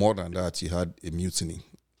 But more than that, you had a mutiny.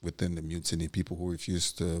 Within the mutiny, people who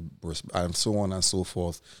refused to, and so on and so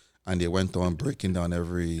forth, and they went on breaking down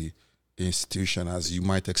every institution, as you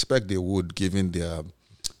might expect they would, given their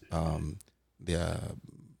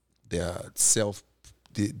self,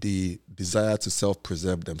 the desire to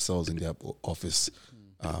self-preserve themselves in their office,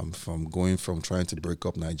 from trying to break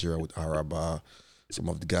up Nigeria with Araba. Some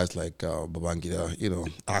of the guys like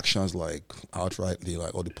Babangida, actions like outrightly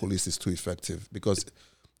like, the police is too effective, because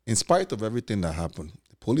in spite of everything that happened,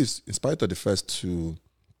 police, in spite of the first two,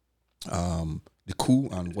 the coup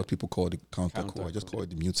and what people call the counter-coup, I just call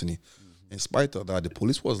it the mutiny. In spite of that, the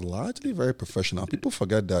police was largely very professional. People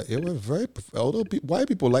forget that. They were very, although why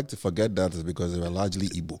people like to forget that is because they were largely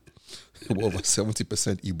Igbo. They were over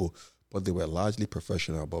 70% Igbo, but they were largely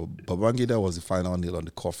professional. But Babangida was the final nail on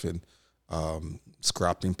the coffin,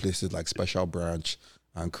 scrapping places like Special Branch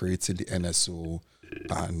and creating the NSO,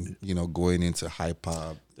 and going into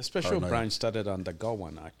hyper. The Special Branch started under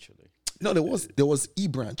Gowan, actually. No, there was E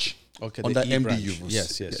Branch. Okay, under the MD E-branch. Yusuf.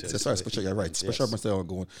 Yes. Sorry, Special. You're right. Special Branch started on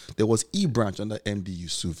Gowan. There was E Branch under MD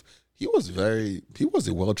Yusuf. He was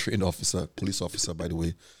a well-trained officer, police officer, by the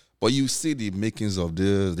way. But you see the makings of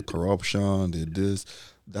this, the corruption,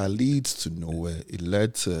 that leads to nowhere. It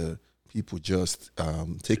led to people just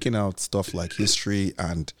taking out stuff like history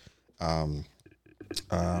and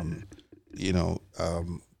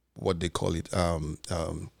what they call it,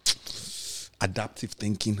 adaptive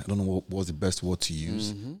thinking. I don't know what was the best word to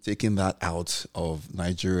use. Taking that out of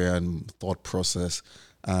Nigerian thought process,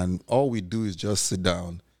 and all we do is just sit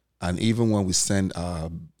down. And even when we send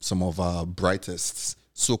some of our brightest,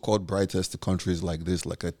 so-called brightest, to countries like this,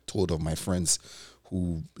 like I told of my friends,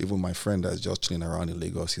 who, even my friend that's just chilling around in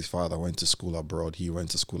Lagos, his father went to school abroad. He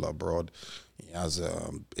went to school abroad. He has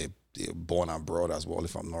a they're born abroad as well,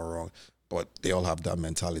 if I'm not wrong. But they all have that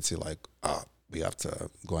mentality like, we have to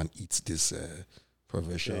go and eat this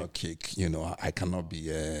provincial cake. You know, I cannot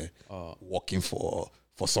be working for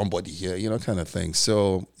somebody here, you know, kind of thing.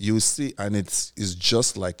 So you see, and it's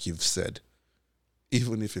just like you've said,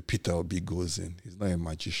 even if a Peter Obi goes in, he's not a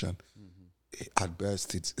magician. At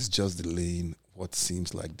best, it's just delaying what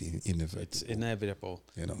seems like the inevitable. It's inevitable.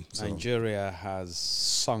 You know, so. Nigeria has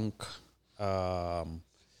sunk and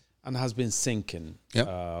has been sinking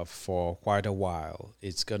for quite a while.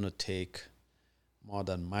 It's going to take more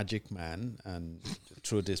than Magic Man, and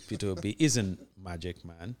through this, Peter Obi isn't Magic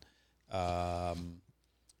Man,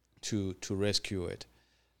 to rescue it.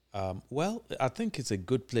 Well, I think it's a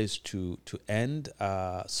good place to end.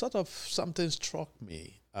 Sort of something struck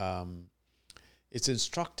me. It's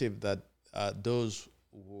instructive that those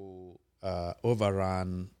who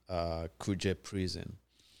overran Kuje prison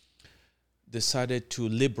decided to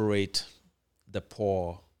liberate the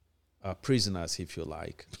poor prisoners, if you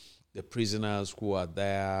like, the prisoners who are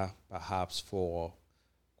there perhaps for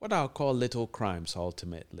what I'll call little crimes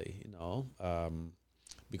ultimately, you know,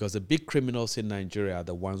 because the big criminals in Nigeria are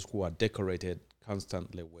the ones who are decorated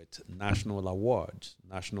constantly with national awards,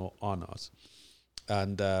 national honors.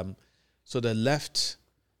 And so they left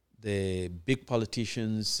the big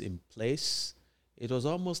politicians in place. It was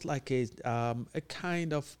almost like a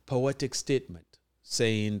kind of poetic statement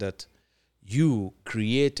saying that you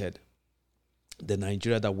created the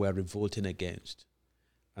Nigeria that we're revolting against.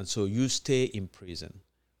 And so you stay in prison.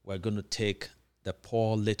 We're going to take the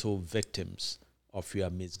poor little victims of your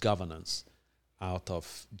misgovernance out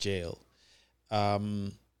of jail.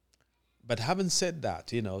 But having said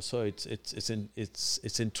that, you know, so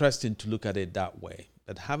it's interesting to look at it that way.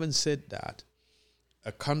 But having said that,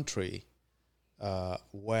 a country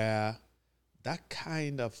where that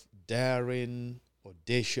kind of daring,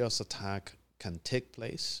 audacious attack can take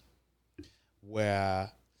place,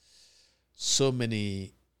 where so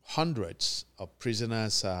many hundreds of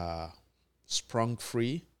prisoners are sprung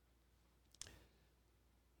free,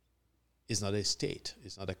 is not a state,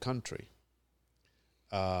 it's not a country.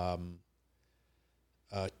 Both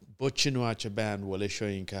Chinua Achebe and Wole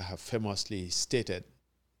Soyinka have famously stated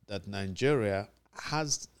that Nigeria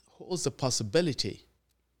holds the possibility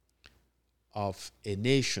of a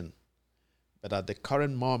nation, but at the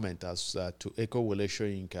current moment, as to echo Wole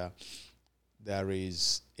Soyinka, there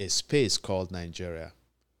is a space called Nigeria,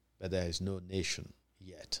 but there is no nation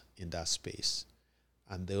yet in that space.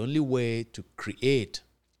 And the only way to create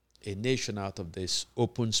a nation out of this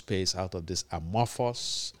open space, out of this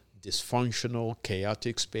amorphous, dysfunctional,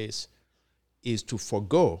 chaotic space, is to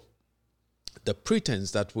forgo the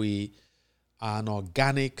pretense that we are an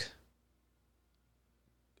organic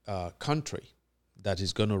country that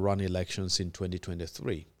is going to run elections in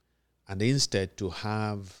 2023, and instead to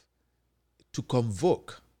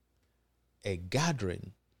convoke a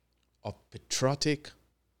gathering of patriotic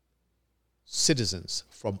citizens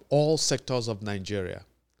from all sectors of Nigeria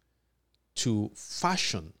to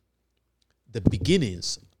fashion the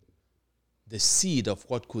beginnings, the seed of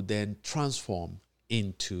what could then transform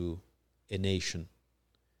into a nation.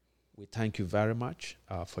 We thank you very much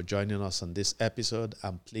for joining us on this episode,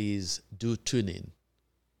 and please do tune in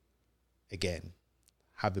again.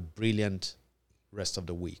 Have a brilliant rest of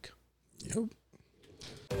the week. Yep.